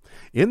Messiah.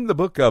 In the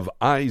book of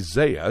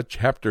Isaiah,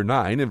 chapter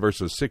 9, in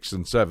verses 6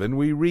 and 7,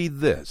 we read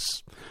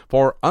this,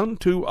 "For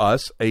unto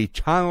us a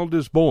child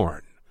is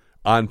born,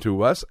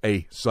 unto us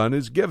a son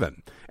is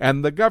given,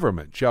 and the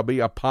government shall be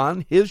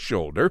upon his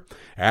shoulder,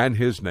 and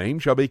his name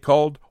shall be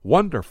called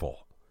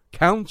Wonderful,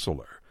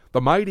 Counselor,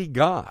 the Mighty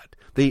God,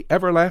 the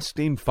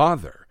Everlasting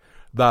Father,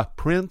 the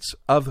Prince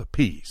of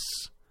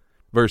Peace."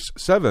 Verse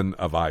 7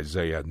 of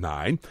Isaiah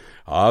 9,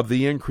 "Of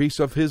the increase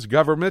of his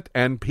government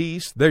and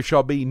peace there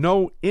shall be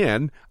no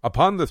end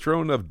upon the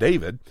throne of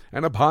David,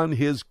 and upon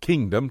his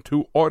kingdom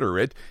to order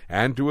it,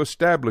 and to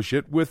establish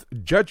it with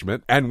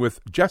judgment and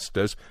with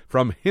justice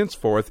from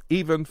henceforth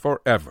even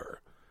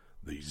forever.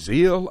 The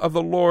zeal of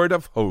the Lord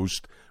of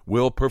hosts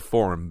will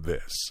perform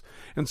this."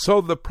 And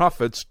so the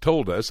prophets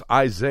told us,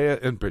 Isaiah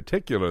in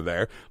particular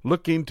there,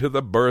 looking to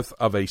the birth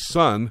of a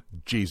son,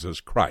 Jesus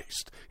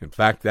Christ. In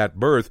fact, that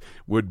birth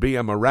would be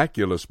a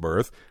miraculous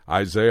birth.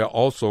 Isaiah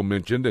also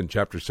mentioned in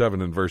chapter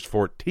 7 and verse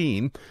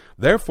 14,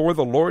 "Therefore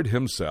the Lord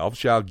himself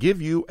shall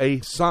give you a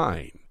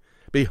sign.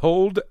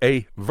 Behold,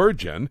 a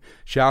virgin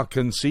shall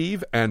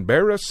conceive and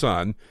bear a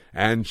son,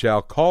 and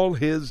shall call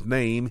his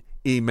name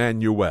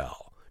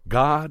Emmanuel,"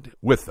 God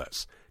with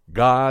us,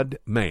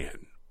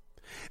 God-man.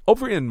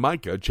 Over in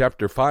Micah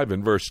chapter 5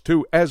 and verse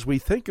 2, as we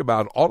think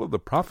about all of the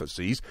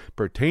prophecies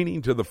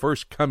pertaining to the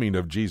first coming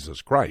of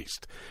Jesus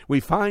Christ, we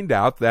find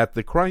out that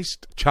the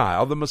Christ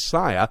child, the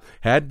Messiah,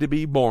 had to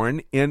be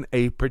born in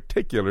a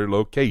particular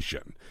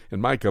location.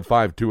 In Micah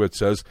 5:2 it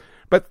says,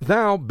 But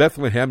thou,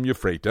 Bethlehem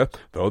Ephratah,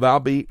 though thou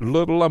be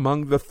little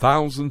among the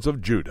thousands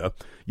of Judah,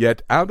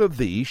 yet out of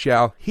thee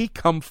shall he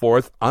come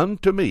forth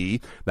unto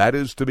me, that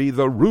is to be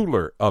the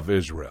ruler of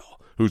Israel,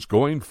 whose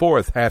going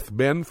forth hath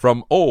been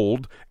from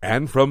old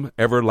and from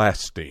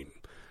everlasting.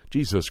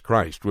 Jesus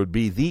Christ would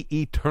be the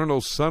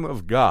eternal Son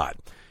of God.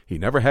 He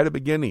never had a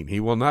beginning. He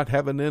will not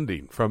have an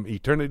ending. From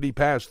eternity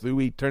past through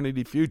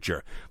eternity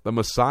future, the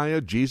Messiah,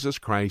 Jesus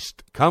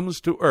Christ,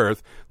 comes to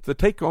earth to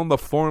take on the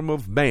form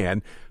of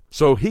man,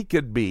 so he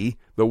could be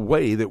the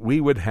way that we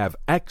would have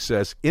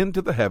access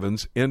into the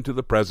heavens, into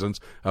the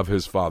presence of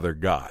his Father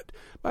God.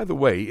 By the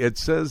way, it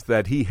says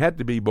that he had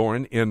to be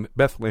born in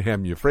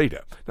Bethlehem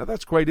Ephratah. Now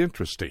that's quite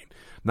interesting.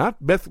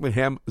 Not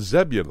Bethlehem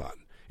Zebulun.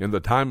 In the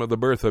time of the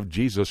birth of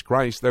Jesus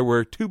Christ, there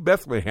were 2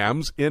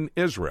 Bethlehems in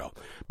Israel.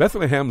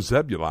 Bethlehem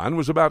Zebulun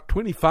was about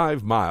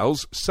 25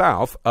 miles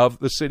south of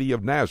the city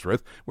of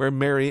Nazareth, where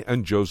Mary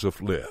and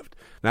Joseph lived.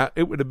 Now,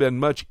 it would have been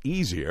much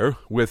easier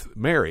with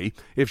Mary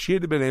if she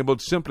had been able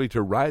simply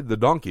to ride the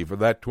donkey for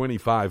that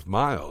 25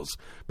 miles.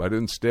 But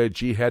instead,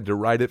 she had to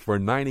ride it for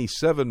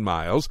 97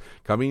 miles,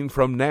 coming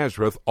from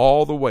Nazareth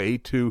all the way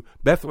to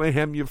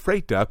Bethlehem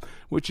Ephratah,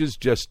 which is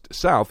just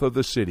south of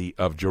the city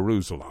of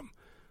Jerusalem.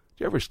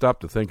 Do you ever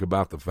stop to think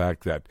about the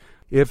fact that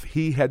if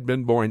he had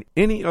been born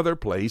any other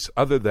place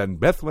other than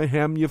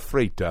Bethlehem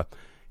Ephratah,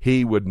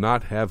 he would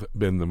not have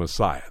been the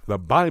Messiah? The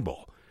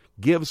Bible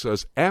gives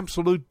us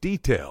absolute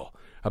detail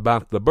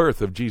about the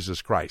birth of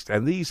Jesus Christ.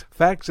 And these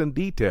facts and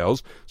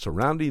details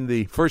surrounding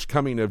the first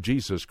coming of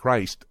Jesus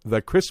Christ,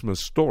 the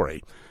Christmas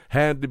story,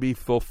 had to be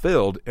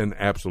fulfilled in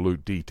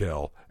absolute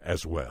detail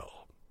as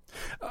well.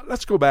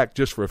 Let's go back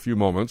just for a few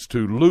moments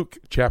to Luke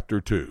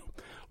chapter 2.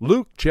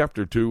 Luke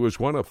chapter 2 is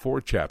one of 4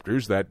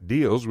 chapters that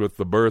deals with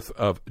the birth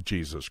of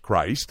Jesus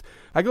Christ.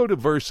 I go to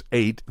verse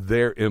 8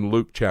 there in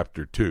Luke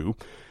chapter 2,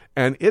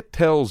 and it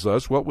tells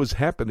us what was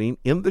happening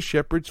in the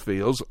shepherds'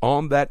 fields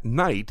on that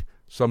night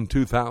some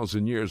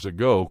 2,000 years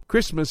ago,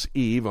 Christmas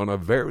Eve, on a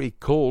very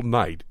cold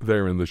night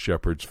there in the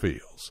shepherds'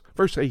 fields.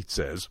 Verse 8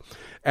 says,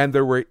 "And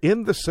there were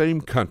in the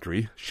same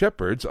country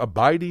shepherds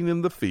abiding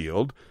in the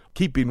field,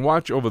 keeping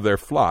watch over their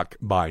flock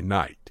by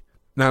night."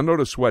 Now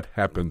notice what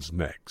happens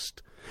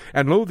next.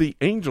 "And lo, the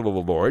angel of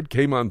the Lord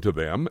came unto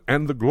them,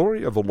 and the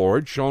glory of the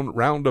Lord shone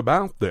round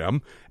about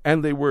them,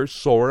 and they were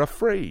sore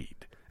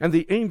afraid. And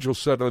the angel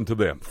said unto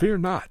them, Fear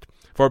not,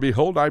 for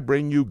behold, I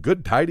bring you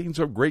good tidings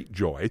of great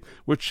joy,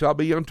 which shall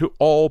be unto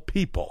all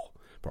people.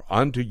 For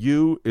unto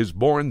you is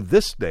born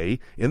this day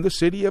in the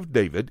city of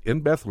David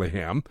in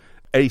Bethlehem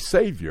a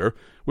Savior,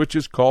 which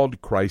is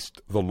called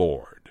Christ the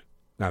Lord."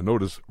 Now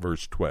notice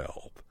verse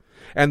 12.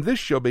 "And this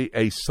shall be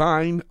a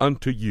sign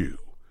unto you.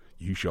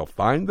 You shall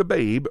find the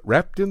babe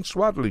wrapped in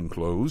swaddling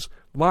clothes,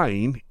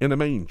 lying in a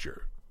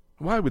manger."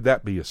 Why would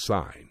that be a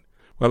sign?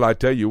 Well, I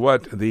tell you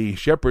what, the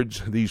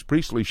shepherds, these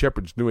priestly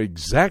shepherds, knew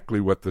exactly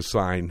what the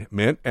sign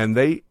meant, and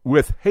they,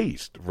 with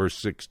haste, verse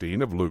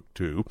 16 of Luke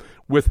 2,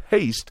 with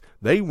haste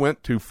they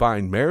went to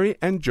find Mary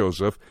and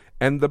Joseph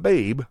and the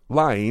babe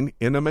lying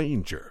in a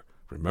manger.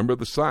 Remember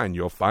the sign,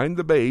 you'll find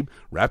the babe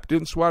wrapped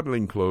in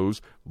swaddling clothes,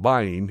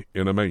 lying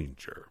in a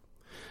manger.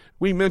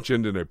 We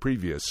mentioned in a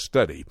previous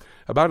study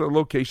about a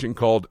location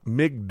called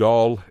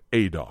Migdal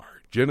Adar,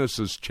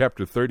 Genesis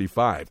chapter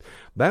 35.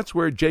 That's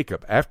where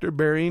Jacob, after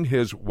burying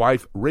his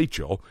wife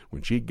Rachel,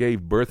 when she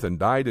gave birth and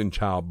died in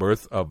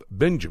childbirth of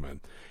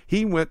Benjamin,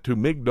 he went to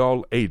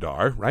Migdal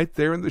Adar, right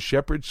there in the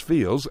shepherd's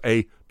fields,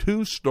 a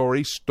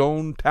 2-story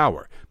stone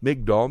tower.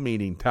 Migdal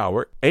meaning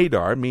tower,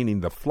 Adar meaning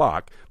the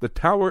flock, the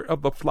tower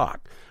of the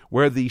flock,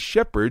 where the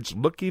shepherds,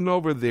 looking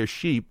over their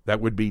sheep that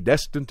would be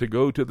destined to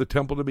go to the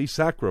temple to be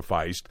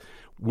sacrificed,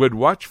 would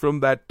watch from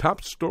that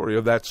top story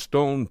of that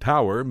stone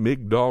tower,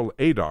 Migdal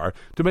Adar,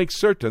 to make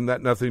certain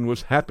that nothing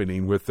was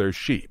happening with their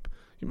sheep.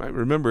 You might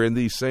remember in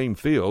these same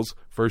fields,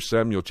 1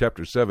 Samuel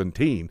chapter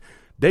 17,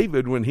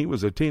 David, when he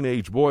was a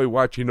teenage boy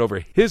watching over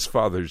his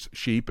father's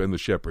sheep in the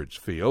shepherd's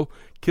field,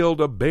 killed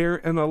a bear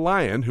and a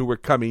lion who were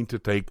coming to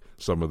take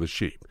some of the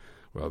sheep.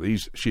 Well,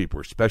 these sheep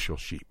were special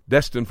sheep,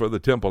 destined for the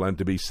temple and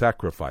to be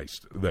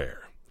sacrificed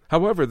there.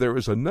 However, there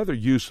is another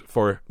use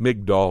for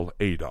Migdal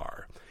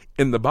Adar.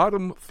 In the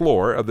bottom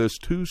floor of this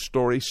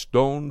 2-story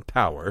stone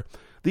tower,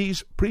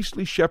 these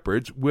priestly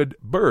shepherds would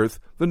birth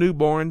the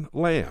newborn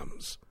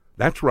lambs.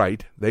 That's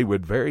right, they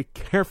would very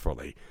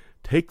carefully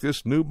take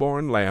this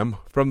newborn lamb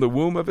from the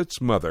womb of its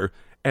mother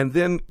and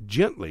then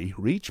gently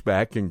reach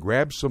back and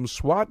grab some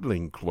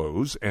swaddling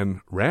clothes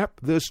and wrap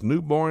this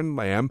newborn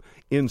lamb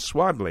in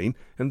swaddling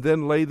and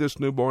then lay this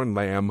newborn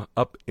lamb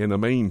up in a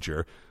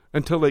manger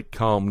until it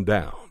calmed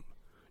down.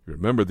 You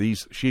remember,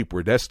 these sheep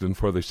were destined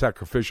for the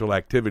sacrificial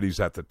activities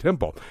at the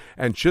temple,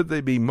 and should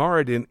they be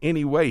marred in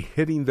any way,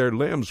 hitting their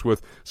limbs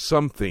with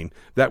something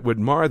that would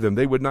mar them,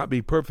 they would not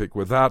be perfect,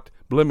 without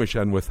blemish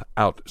and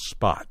without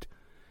spot.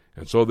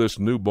 And so this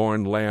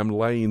newborn lamb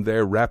laying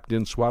there wrapped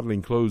in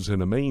swaddling clothes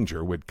in a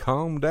manger would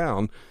calm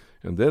down,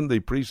 and then the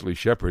priestly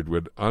shepherd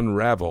would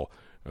unravel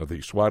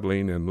the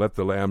swaddling and let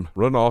the lamb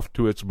run off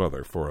to its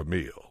mother for a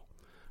meal.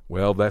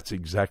 Well, that's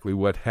exactly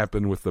what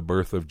happened with the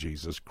birth of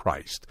Jesus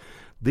Christ.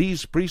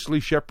 These priestly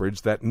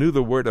shepherds that knew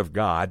the Word of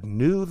God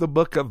knew the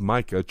book of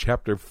Micah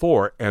chapter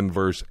 4 and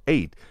verse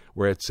 8,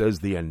 where it says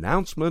the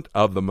announcement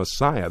of the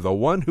Messiah, the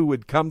one who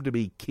would come to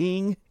be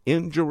king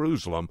in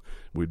Jerusalem,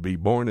 would be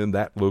born in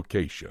that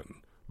location.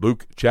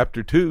 Luke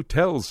chapter 2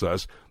 tells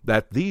us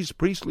that these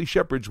priestly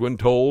shepherds, when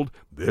told,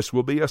 "This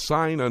will be a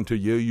sign unto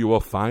you, you will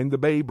find the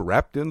babe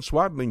wrapped in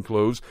swaddling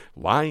clothes,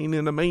 lying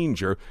in a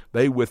manger,"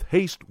 they with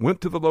haste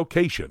went to the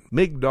location,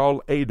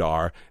 Migdal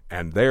Adar,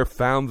 and there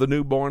found the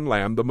newborn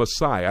lamb, the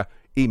Messiah,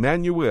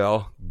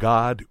 Emmanuel,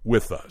 God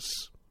with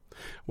us.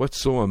 What's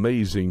so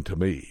amazing to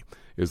me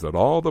is that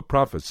all the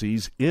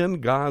prophecies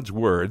in God's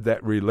Word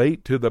that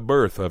relate to the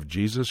birth of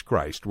Jesus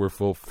Christ were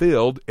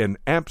fulfilled in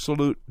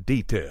absolute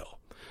detail.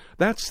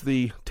 That's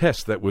the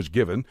test that was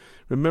given.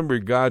 Remember,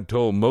 God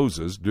told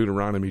Moses,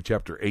 Deuteronomy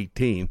chapter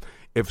 18,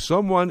 "If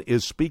someone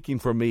is speaking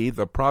for me,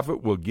 the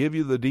prophet will give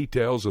you the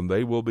details and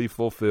they will be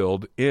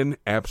fulfilled in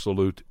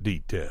absolute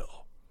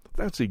detail."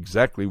 That's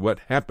exactly what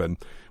happened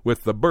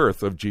with the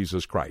birth of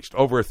Jesus Christ.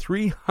 Over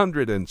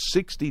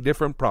 360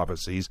 different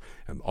prophecies,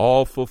 and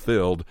all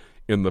fulfilled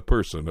in the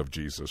person of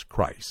Jesus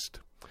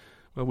Christ.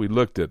 Well, we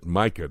looked at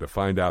Micah to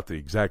find out the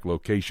exact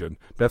location.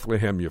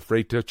 Bethlehem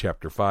Ephratah,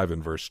 chapter 5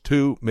 and verse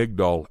 2.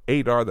 Migdal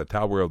Adar, the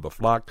Tower of the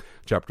Flock,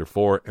 chapter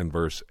 4 and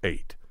verse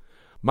 8.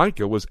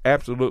 Micah was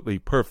absolutely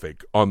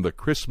perfect on the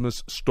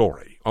Christmas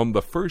story, on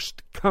the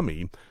first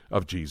coming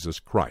of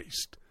Jesus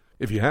Christ.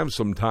 If you have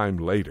some time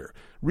later,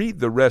 read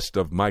the rest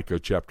of Micah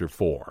chapter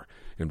 4.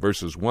 In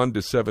verses 1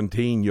 to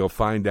 17, you'll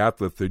find out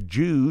that the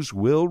Jews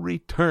will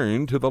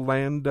return to the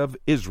land of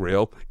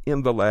Israel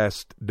in the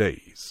last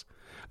days,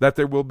 that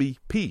there will be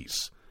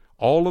peace.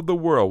 All of the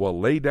world will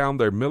lay down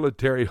their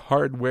military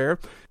hardware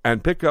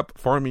and pick up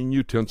farming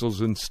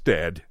utensils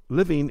instead,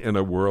 living in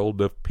a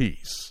world of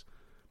peace.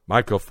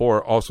 Micah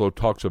 4 also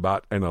talks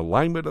about an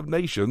alignment of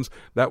nations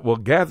that will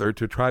gather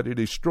to try to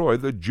destroy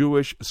the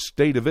Jewish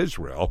state of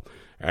Israel.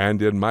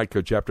 And in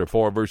Micah chapter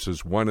 4,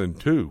 verses 1 and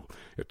 2,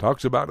 it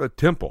talks about a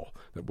temple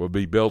that will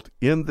be built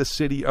in the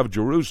city of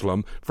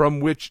Jerusalem,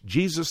 from which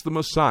Jesus the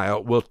Messiah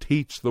will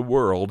teach the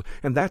world,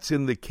 and that's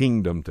in the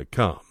kingdom to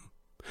come.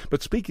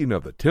 But speaking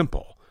of the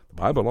temple, the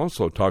Bible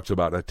also talks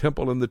about a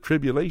temple in the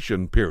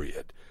tribulation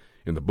period.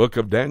 In the book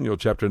of Daniel,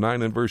 chapter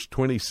 9 and verse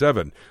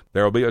 27,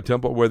 there will be a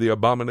temple where the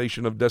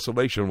abomination of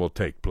desolation will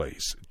take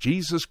place.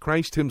 Jesus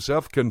Christ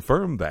himself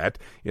confirmed that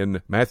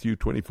in Matthew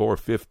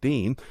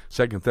 24:15.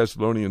 2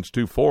 Thessalonians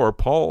 2:4,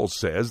 Paul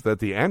says that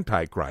the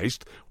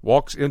Antichrist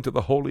walks into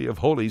the Holy of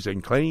Holies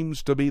and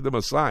claims to be the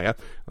Messiah,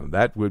 and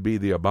that would be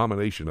the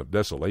abomination of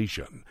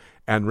desolation.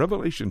 And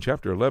Revelation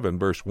chapter 11,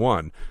 verse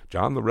 1,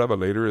 John the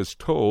Revelator is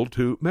told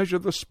to measure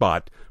the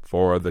spot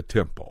for the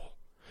temple.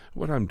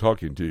 What I'm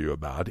talking to you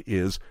about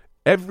is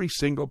every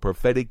single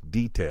prophetic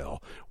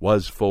detail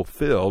was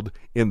fulfilled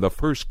in the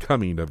first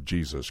coming of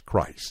Jesus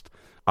Christ.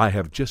 I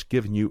have just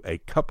given you a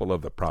couple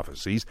of the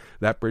prophecies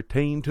that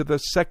pertain to the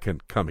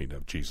second coming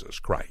of Jesus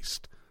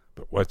Christ.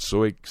 But what's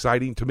so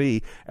exciting to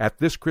me at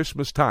this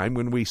Christmas time,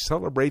 when we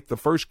celebrate the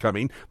first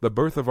coming, the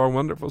birth of our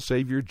wonderful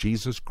Savior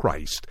Jesus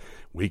Christ,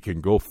 we can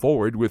go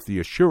forward with the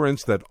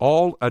assurance that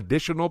all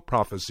additional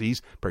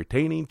prophecies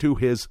pertaining to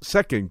his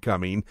second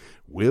coming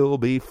will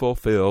be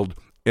fulfilled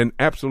in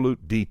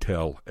absolute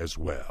detail as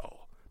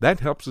well. That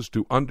helps us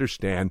to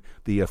understand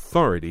the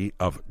authority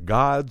of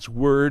God's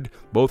Word,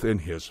 both in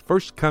his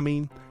first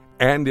coming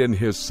and in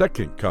his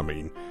second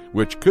coming,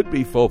 which could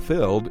be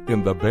fulfilled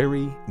in the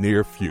very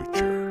near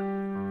future.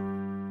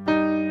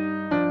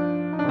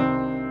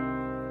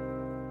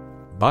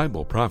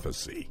 Bible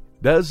prophecy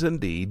does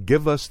indeed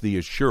give us the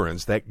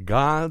assurance that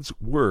God's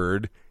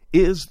Word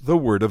is the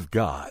Word of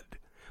God.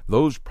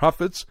 Those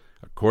prophets,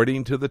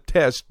 according to the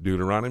test,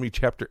 Deuteronomy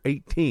chapter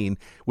 18,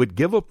 would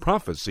give a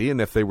prophecy,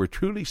 and if they were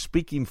truly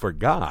speaking for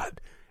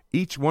God,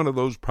 each one of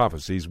those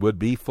prophecies would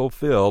be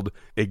fulfilled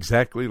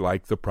exactly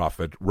like the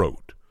prophet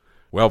wrote.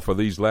 Well, for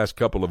these last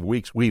couple of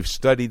weeks, we've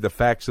studied the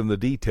facts and the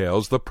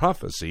details, the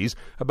prophecies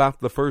about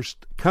the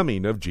first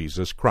coming of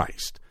Jesus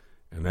Christ.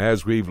 And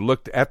as we've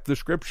looked at the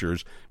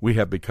Scriptures, we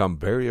have become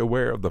very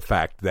aware of the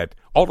fact that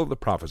all of the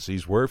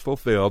prophecies were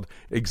fulfilled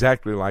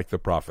exactly like the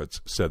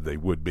prophets said they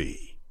would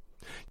be.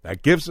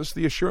 That gives us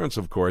the assurance,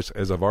 of course,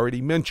 as I've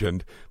already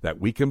mentioned, that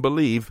we can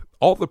believe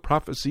all the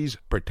prophecies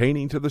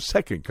pertaining to the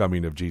second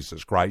coming of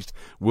Jesus Christ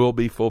will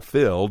be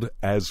fulfilled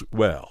as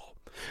well.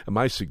 And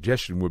my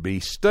suggestion would be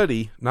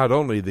study not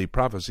only the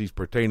prophecies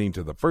pertaining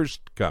to the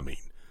first coming,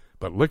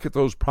 but look at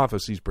those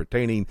prophecies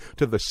pertaining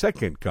to the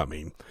second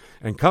coming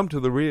and come to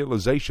the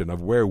realization of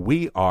where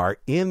we are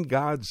in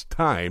God's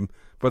time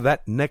for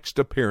that next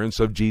appearance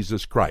of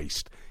Jesus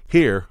Christ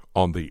here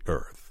on the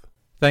earth.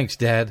 Thanks,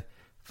 Dad.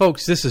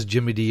 Folks, this is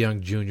Jimmy DeYoung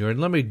Jr., and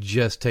let me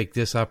just take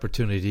this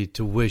opportunity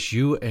to wish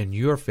you and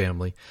your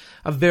family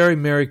a very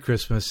Merry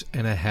Christmas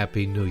and a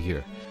Happy New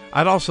Year.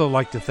 I'd also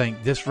like to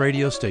thank this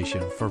radio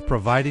station for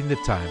providing the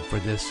time for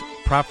this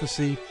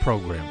prophecy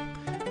program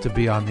to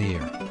be on the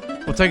air.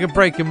 We'll take a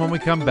break, and when we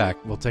come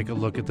back, we'll take a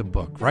look at the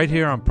book right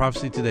here on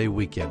Prophecy Today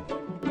Weekend.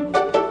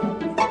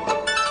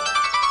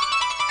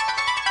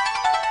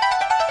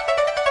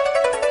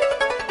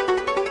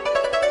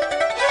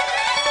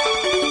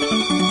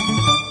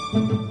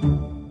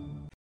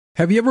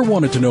 Have you ever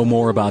wanted to know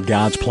more about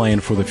God's plan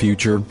for the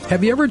future?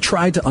 Have you ever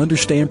tried to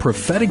understand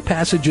prophetic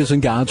passages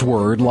in God's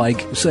Word,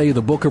 like, say,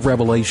 the book of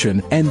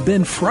Revelation, and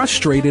been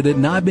frustrated at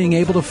not being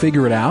able to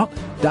figure it out?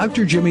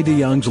 Dr. Jimmy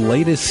DeYoung's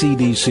latest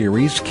CD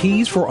series,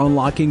 Keys for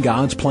Unlocking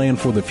God's Plan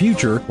for the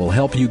Future, will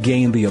help you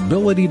gain the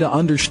ability to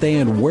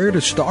understand where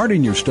to start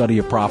in your study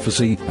of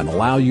prophecy and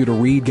allow you to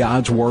read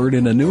God's Word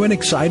in a new and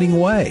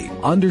exciting way.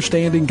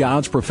 Understanding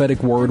God's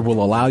prophetic Word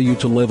will allow you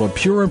to live a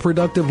pure and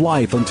productive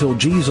life until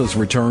Jesus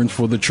returns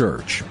for the church.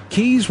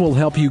 Keys will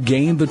help you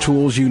gain the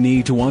tools you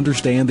need to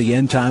understand the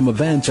end-time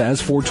events as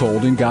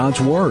foretold in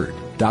God's Word.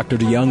 Dr.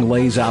 DeYoung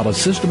lays out a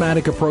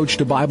systematic approach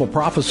to Bible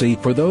prophecy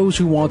for those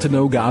who want to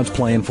know God's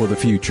plan for the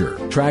future.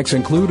 Tracks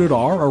included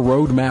are A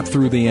Roadmap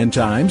Through the End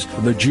Times,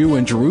 The Jew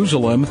in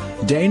Jerusalem,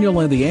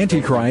 Daniel and the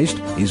Antichrist,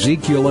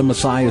 Ezekiel and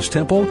Messiah's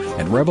Temple,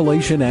 and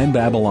Revelation and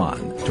Babylon.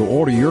 To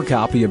order your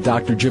copy of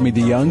Dr. Jimmy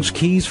DeYoung's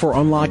Keys for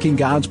Unlocking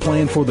God's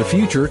Plan for the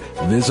Future,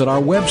 visit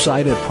our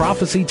website at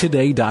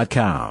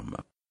prophecytoday.com.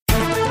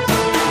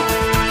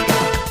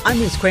 I'm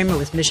Ruth Kramer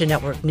with Mission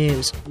Network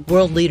News.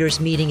 World leaders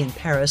meeting in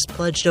Paris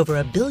pledged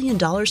over $1 billion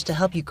to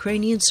help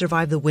Ukrainians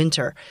survive the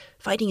winter.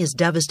 Fighting has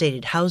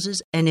devastated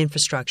houses and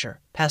infrastructure.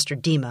 Pastor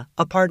Dima,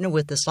 a partner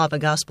with the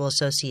Slavic Gospel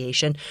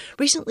Association,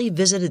 recently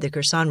visited the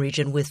Kherson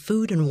region with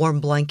food and warm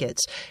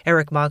blankets.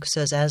 Eric Mock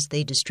says as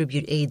they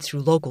distribute aid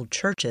through local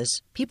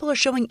churches, people are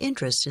showing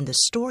interest in the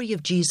story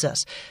of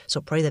Jesus. So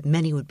pray that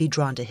many would be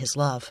drawn to his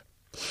love.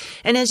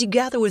 And as you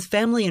gather with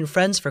family and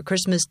friends for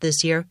Christmas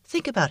this year,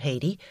 think about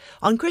Haiti.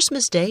 On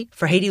Christmas Day,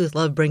 For Haiti with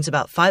Love brings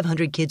about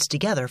 500 kids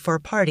together for a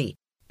party.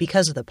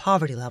 Because of the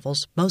poverty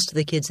levels, most of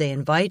the kids they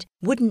invite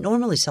wouldn't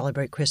normally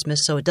celebrate Christmas,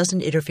 so it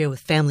doesn't interfere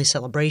with family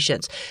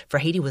celebrations. For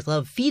Haiti with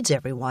Love feeds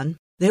everyone.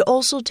 They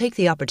also take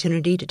the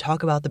opportunity to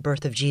talk about the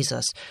birth of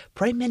Jesus.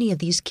 Pray many of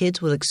these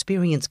kids will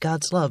experience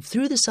God's love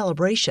through the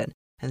celebration,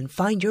 and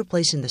find your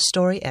place in the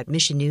story at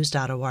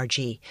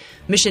missionnews.org.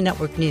 Mission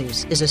Network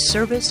News is a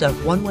service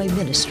of One Way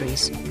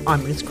Ministries.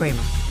 I'm Ruth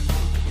Kramer.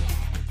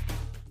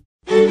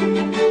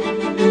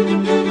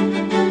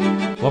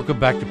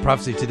 Welcome back to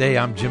Prophecy Today.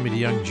 I'm Jimmy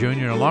DeYoung Jr.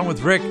 And along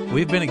with Rick,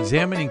 we've been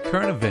examining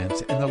current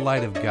events in the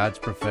light of God's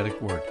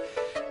prophetic word.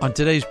 On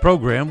today's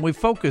program, we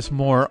focus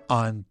more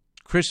on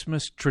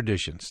Christmas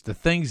traditions, the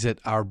things that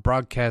our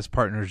broadcast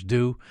partners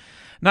do,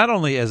 not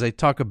only as they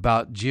talk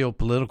about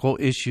geopolitical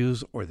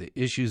issues or the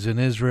issues in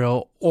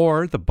Israel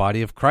or the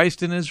body of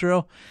Christ in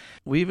Israel.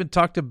 We even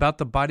talked about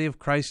the body of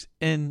Christ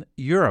in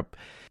Europe.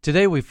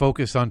 Today we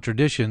focus on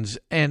traditions,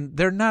 and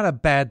they're not a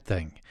bad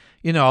thing.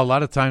 You know, a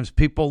lot of times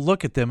people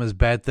look at them as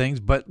bad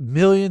things, but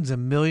millions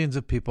and millions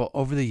of people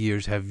over the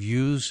years have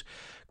used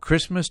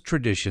Christmas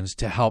traditions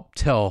to help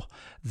tell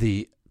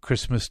the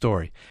Christmas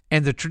story.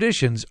 And the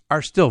traditions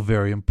are still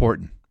very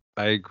important.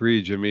 I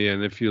agree, Jimmy.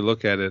 And if you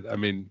look at it, I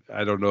mean,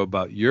 I don't know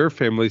about your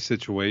family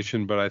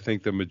situation, but I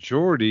think the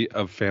majority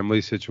of family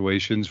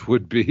situations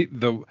would be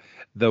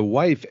the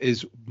wife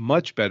is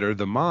much better.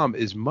 The mom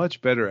is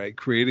much better at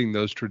creating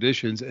those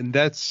traditions. And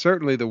that's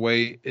certainly the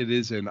way it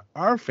is in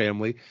our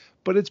family.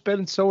 But it's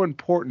been so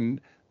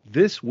important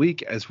this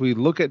week as we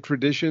look at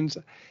traditions.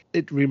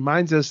 It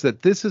reminds us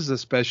that this is a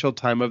special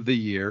time of the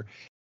year.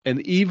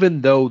 And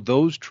even though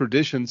those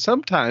traditions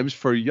sometimes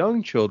for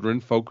young children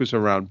focus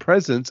around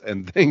presents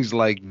and things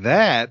like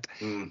that,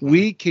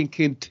 we can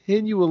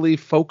continually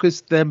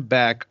focus them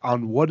back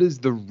on what is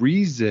the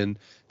reason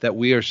that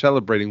we are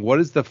celebrating. What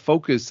is the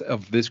focus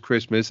of this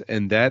Christmas?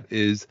 And that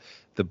is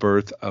the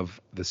birth of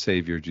the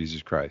Savior,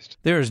 Jesus Christ.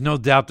 There is no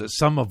doubt that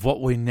some of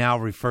what we now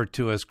refer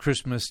to as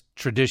Christmas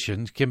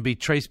traditions can be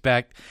traced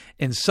back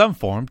in some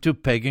form to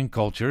pagan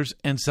cultures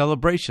and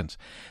celebrations.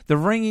 The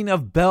ringing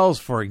of bells,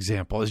 for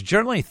example, is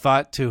generally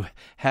thought to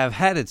have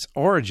had its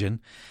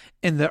origin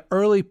in the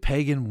early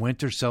pagan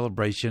winter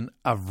celebration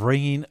of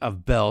ringing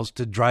of bells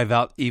to drive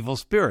out evil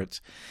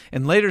spirits.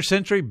 In later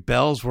century,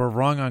 bells were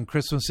rung on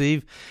Christmas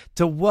Eve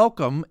to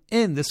welcome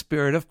in the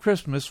spirit of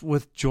Christmas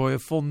with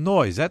joyful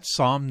noise. That's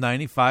Psalm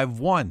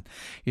 95:1.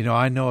 You know,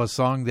 I know a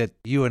song that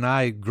you and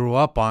I grew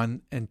up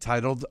on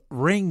entitled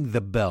Ring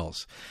the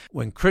Bells.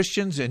 When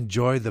Christians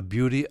enjoy the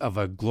beauty of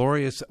a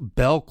glorious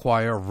bell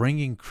choir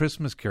ringing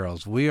Christmas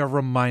carols, we are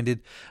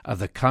reminded of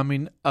the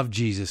coming of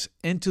Jesus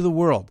into the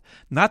world,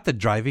 not the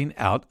driving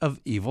out of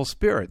evil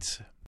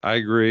spirits. I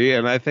agree.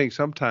 And I think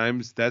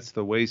sometimes that's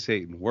the way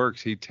Satan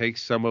works. He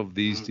takes some of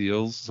these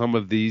deals, some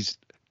of these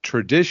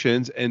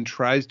traditions, and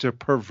tries to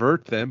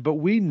pervert them. But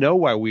we know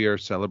why we are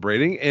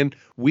celebrating, and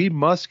we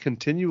must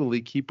continually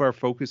keep our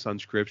focus on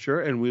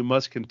Scripture, and we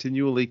must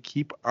continually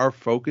keep our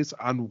focus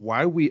on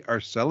why we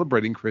are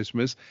celebrating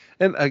Christmas.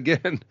 And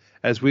again,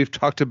 as we've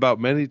talked about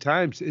many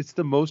times, it's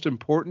the most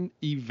important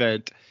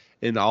event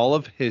in all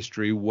of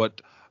history,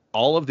 what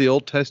all of the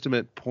Old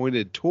Testament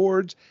pointed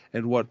towards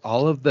and what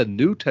all of the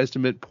New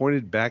Testament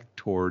pointed back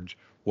towards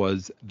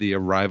was the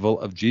arrival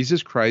of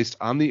Jesus Christ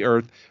on the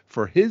earth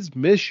for his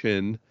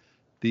mission,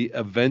 the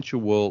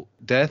eventual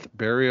death,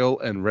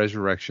 burial, and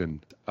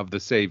resurrection of the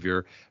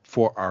Savior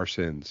for our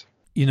sins.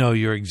 You know,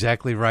 you're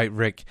exactly right,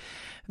 Rick.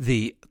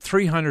 The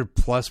 300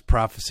 plus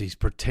prophecies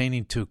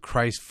pertaining to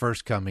Christ's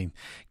first coming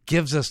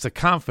gives us the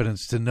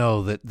confidence to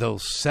know that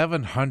those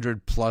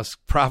 700 plus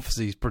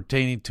prophecies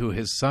pertaining to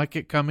his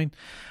second coming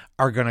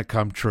are going to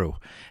come true.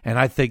 And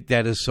I think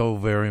that is so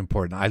very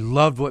important. I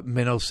loved what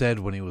Minnow said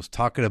when he was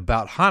talking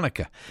about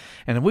Hanukkah.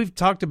 And we've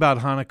talked about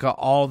Hanukkah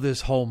all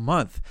this whole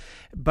month,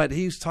 but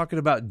he's talking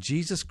about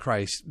Jesus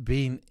Christ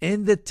being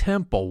in the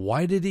temple.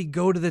 Why did he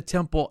go to the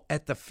temple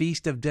at the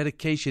Feast of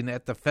Dedication,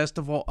 at the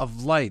Festival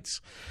of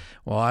Lights?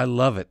 Well, I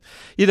love it.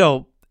 You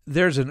know,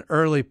 there's an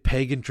early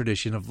pagan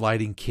tradition of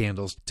lighting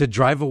candles to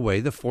drive away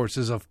the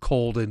forces of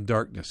cold and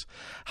darkness.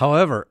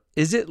 However,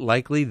 is it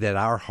likely that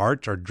our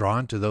hearts are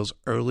drawn to those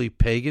early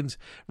pagans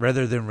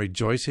rather than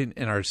rejoicing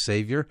in our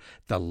Savior,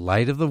 the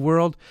light of the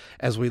world,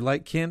 as we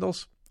light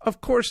candles?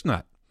 Of course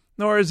not.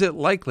 Nor is it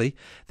likely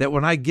that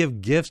when I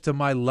give gifts to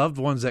my loved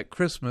ones at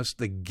Christmas,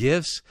 the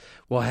gifts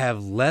will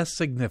have less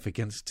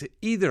significance to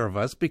either of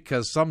us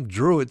because some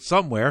druid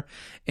somewhere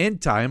in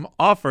time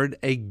offered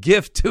a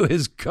gift to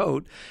his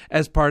goat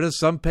as part of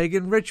some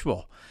pagan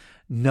ritual.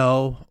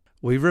 No,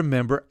 we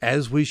remember,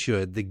 as we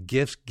should, the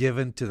gifts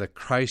given to the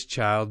Christ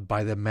child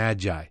by the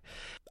Magi.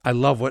 I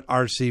love what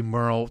R.C.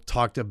 Merle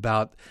talked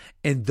about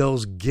and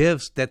those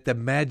gifts that the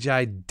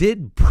Magi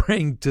did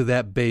bring to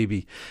that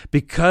baby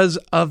because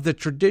of the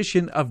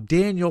tradition of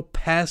Daniel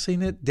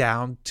passing it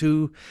down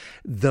to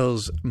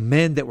those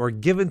men that were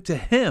given to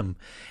him.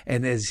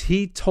 And as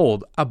he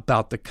told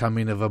about the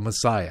coming of a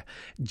Messiah,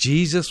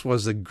 Jesus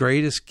was the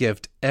greatest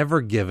gift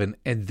ever given,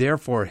 and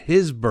therefore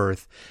his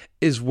birth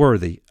is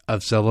worthy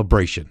of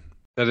celebration.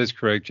 That is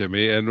correct,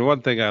 Jimmy. And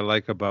one thing I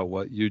like about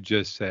what you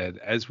just said,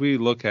 as we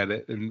look at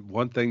it, and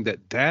one thing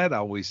that Dad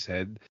always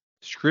said,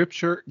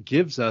 Scripture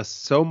gives us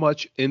so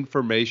much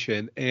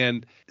information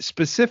and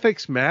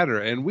specifics matter.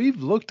 And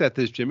we've looked at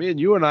this, Jimmy, and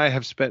you and I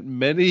have spent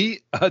many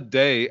a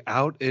day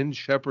out in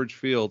Shepherd's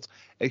Fields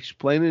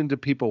explaining to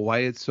people why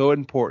it's so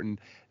important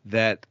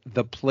that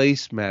the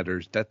place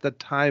matters, that the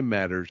time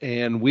matters.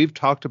 And we've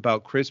talked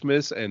about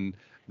Christmas and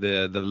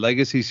the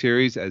Legacy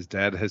series, as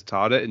Dad has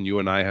taught it, and you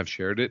and I have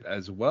shared it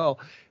as well.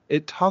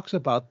 It talks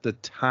about the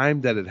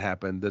time that it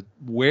happened,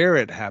 where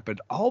it happened.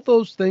 All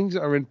those things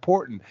are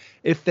important.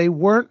 If they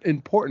weren't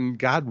important,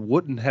 God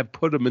wouldn't have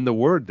put them in the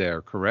Word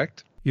there,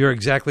 correct? You're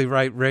exactly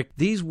right, Rick.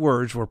 These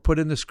words were put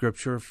in the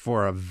Scripture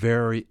for a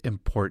very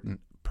important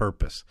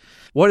purpose.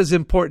 What is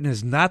important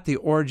is not the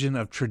origin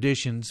of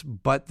traditions,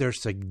 but their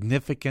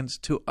significance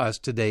to us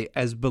today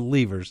as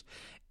believers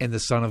in the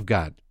Son of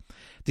God.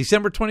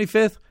 December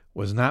 25th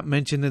was not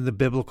mentioned in the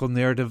biblical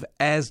narrative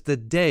as the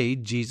day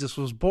Jesus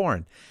was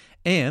born.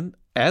 And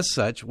as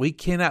such, we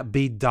cannot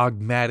be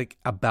dogmatic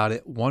about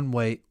it one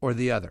way or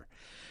the other.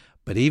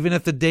 But even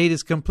if the date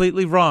is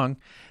completely wrong,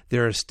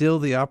 there is still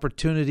the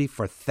opportunity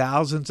for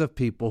thousands of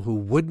people who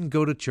wouldn't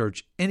go to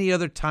church any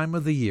other time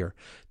of the year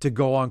to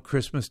go on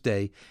Christmas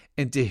Day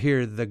and to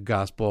hear the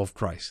gospel of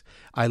Christ.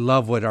 I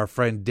love what our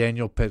friend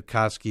Daniel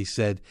Petkovsky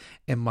said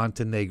in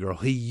Montenegro.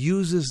 He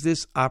uses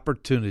this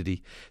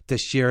opportunity to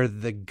share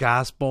the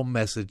gospel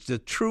message, the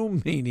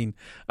true meaning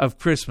of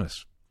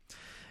Christmas.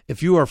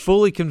 If you are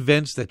fully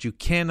convinced that you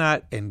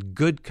cannot in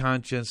good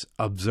conscience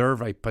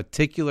observe a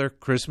particular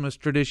Christmas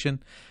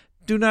tradition,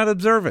 do not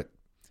observe it.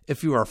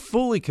 If you are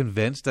fully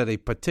convinced that a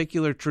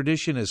particular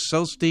tradition is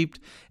so steeped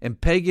in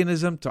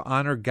paganism to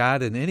honor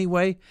God in any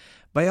way,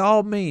 by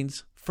all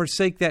means,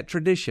 forsake that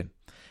tradition.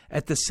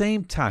 At the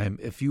same time,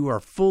 if you are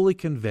fully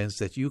convinced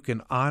that you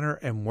can honor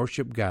and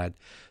worship God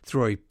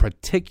through a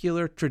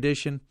particular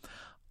tradition,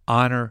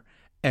 honor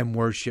and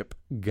worship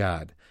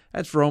God.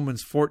 That's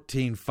Romans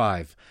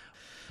 14:5.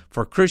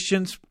 For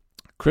Christians,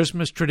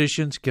 Christmas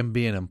traditions can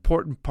be an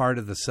important part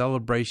of the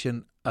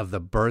celebration of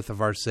the birth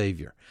of our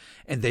Savior,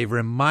 and they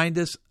remind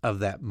us of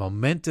that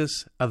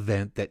momentous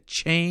event that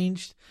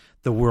changed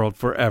the world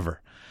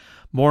forever.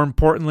 More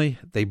importantly,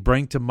 they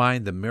bring to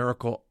mind the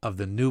miracle of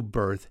the new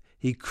birth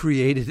He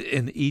created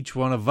in each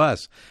one of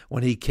us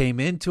when He came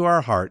into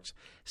our hearts,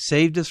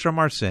 saved us from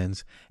our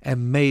sins,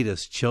 and made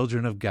us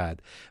children of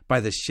God by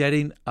the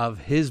shedding of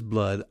His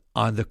blood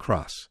on the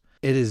cross.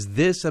 It is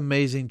this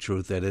amazing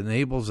truth that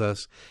enables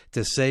us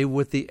to say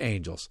with the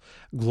angels,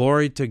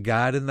 "Glory to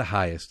God in the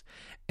highest,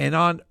 and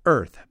on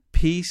earth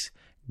peace,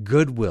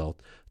 goodwill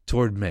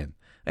toward men."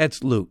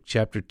 That's Luke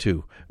chapter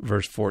 2,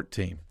 verse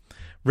 14.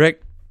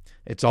 Rick,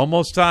 it's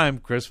almost time.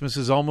 Christmas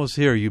is almost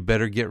here. You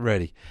better get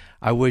ready.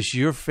 I wish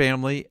your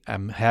family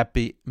a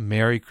happy,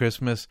 Merry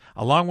Christmas.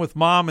 Along with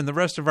Mom and the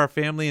rest of our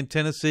family in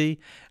Tennessee,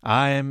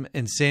 I am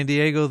in San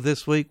Diego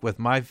this week with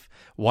my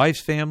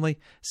wife's family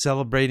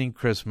celebrating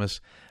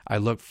Christmas. I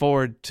look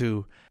forward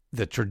to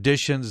the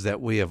traditions that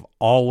we have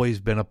always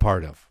been a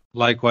part of.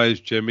 Likewise,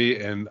 Jimmy,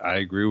 and I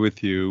agree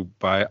with you.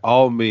 By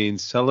all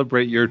means,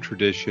 celebrate your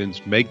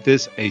traditions. Make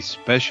this a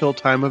special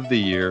time of the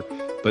year,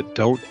 but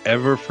don't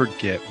ever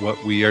forget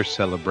what we are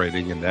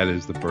celebrating, and that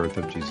is the birth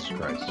of Jesus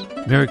Christ.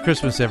 Merry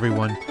Christmas,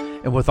 everyone.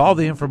 And with all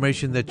the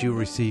information that you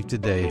received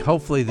today,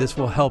 hopefully this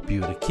will help you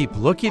to keep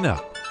looking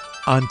up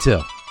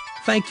until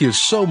Thank you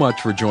so much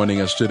for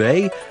joining us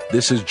today.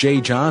 This is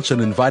Jay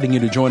Johnson inviting you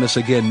to join us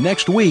again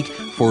next week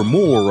for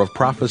more of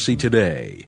Prophecy Today.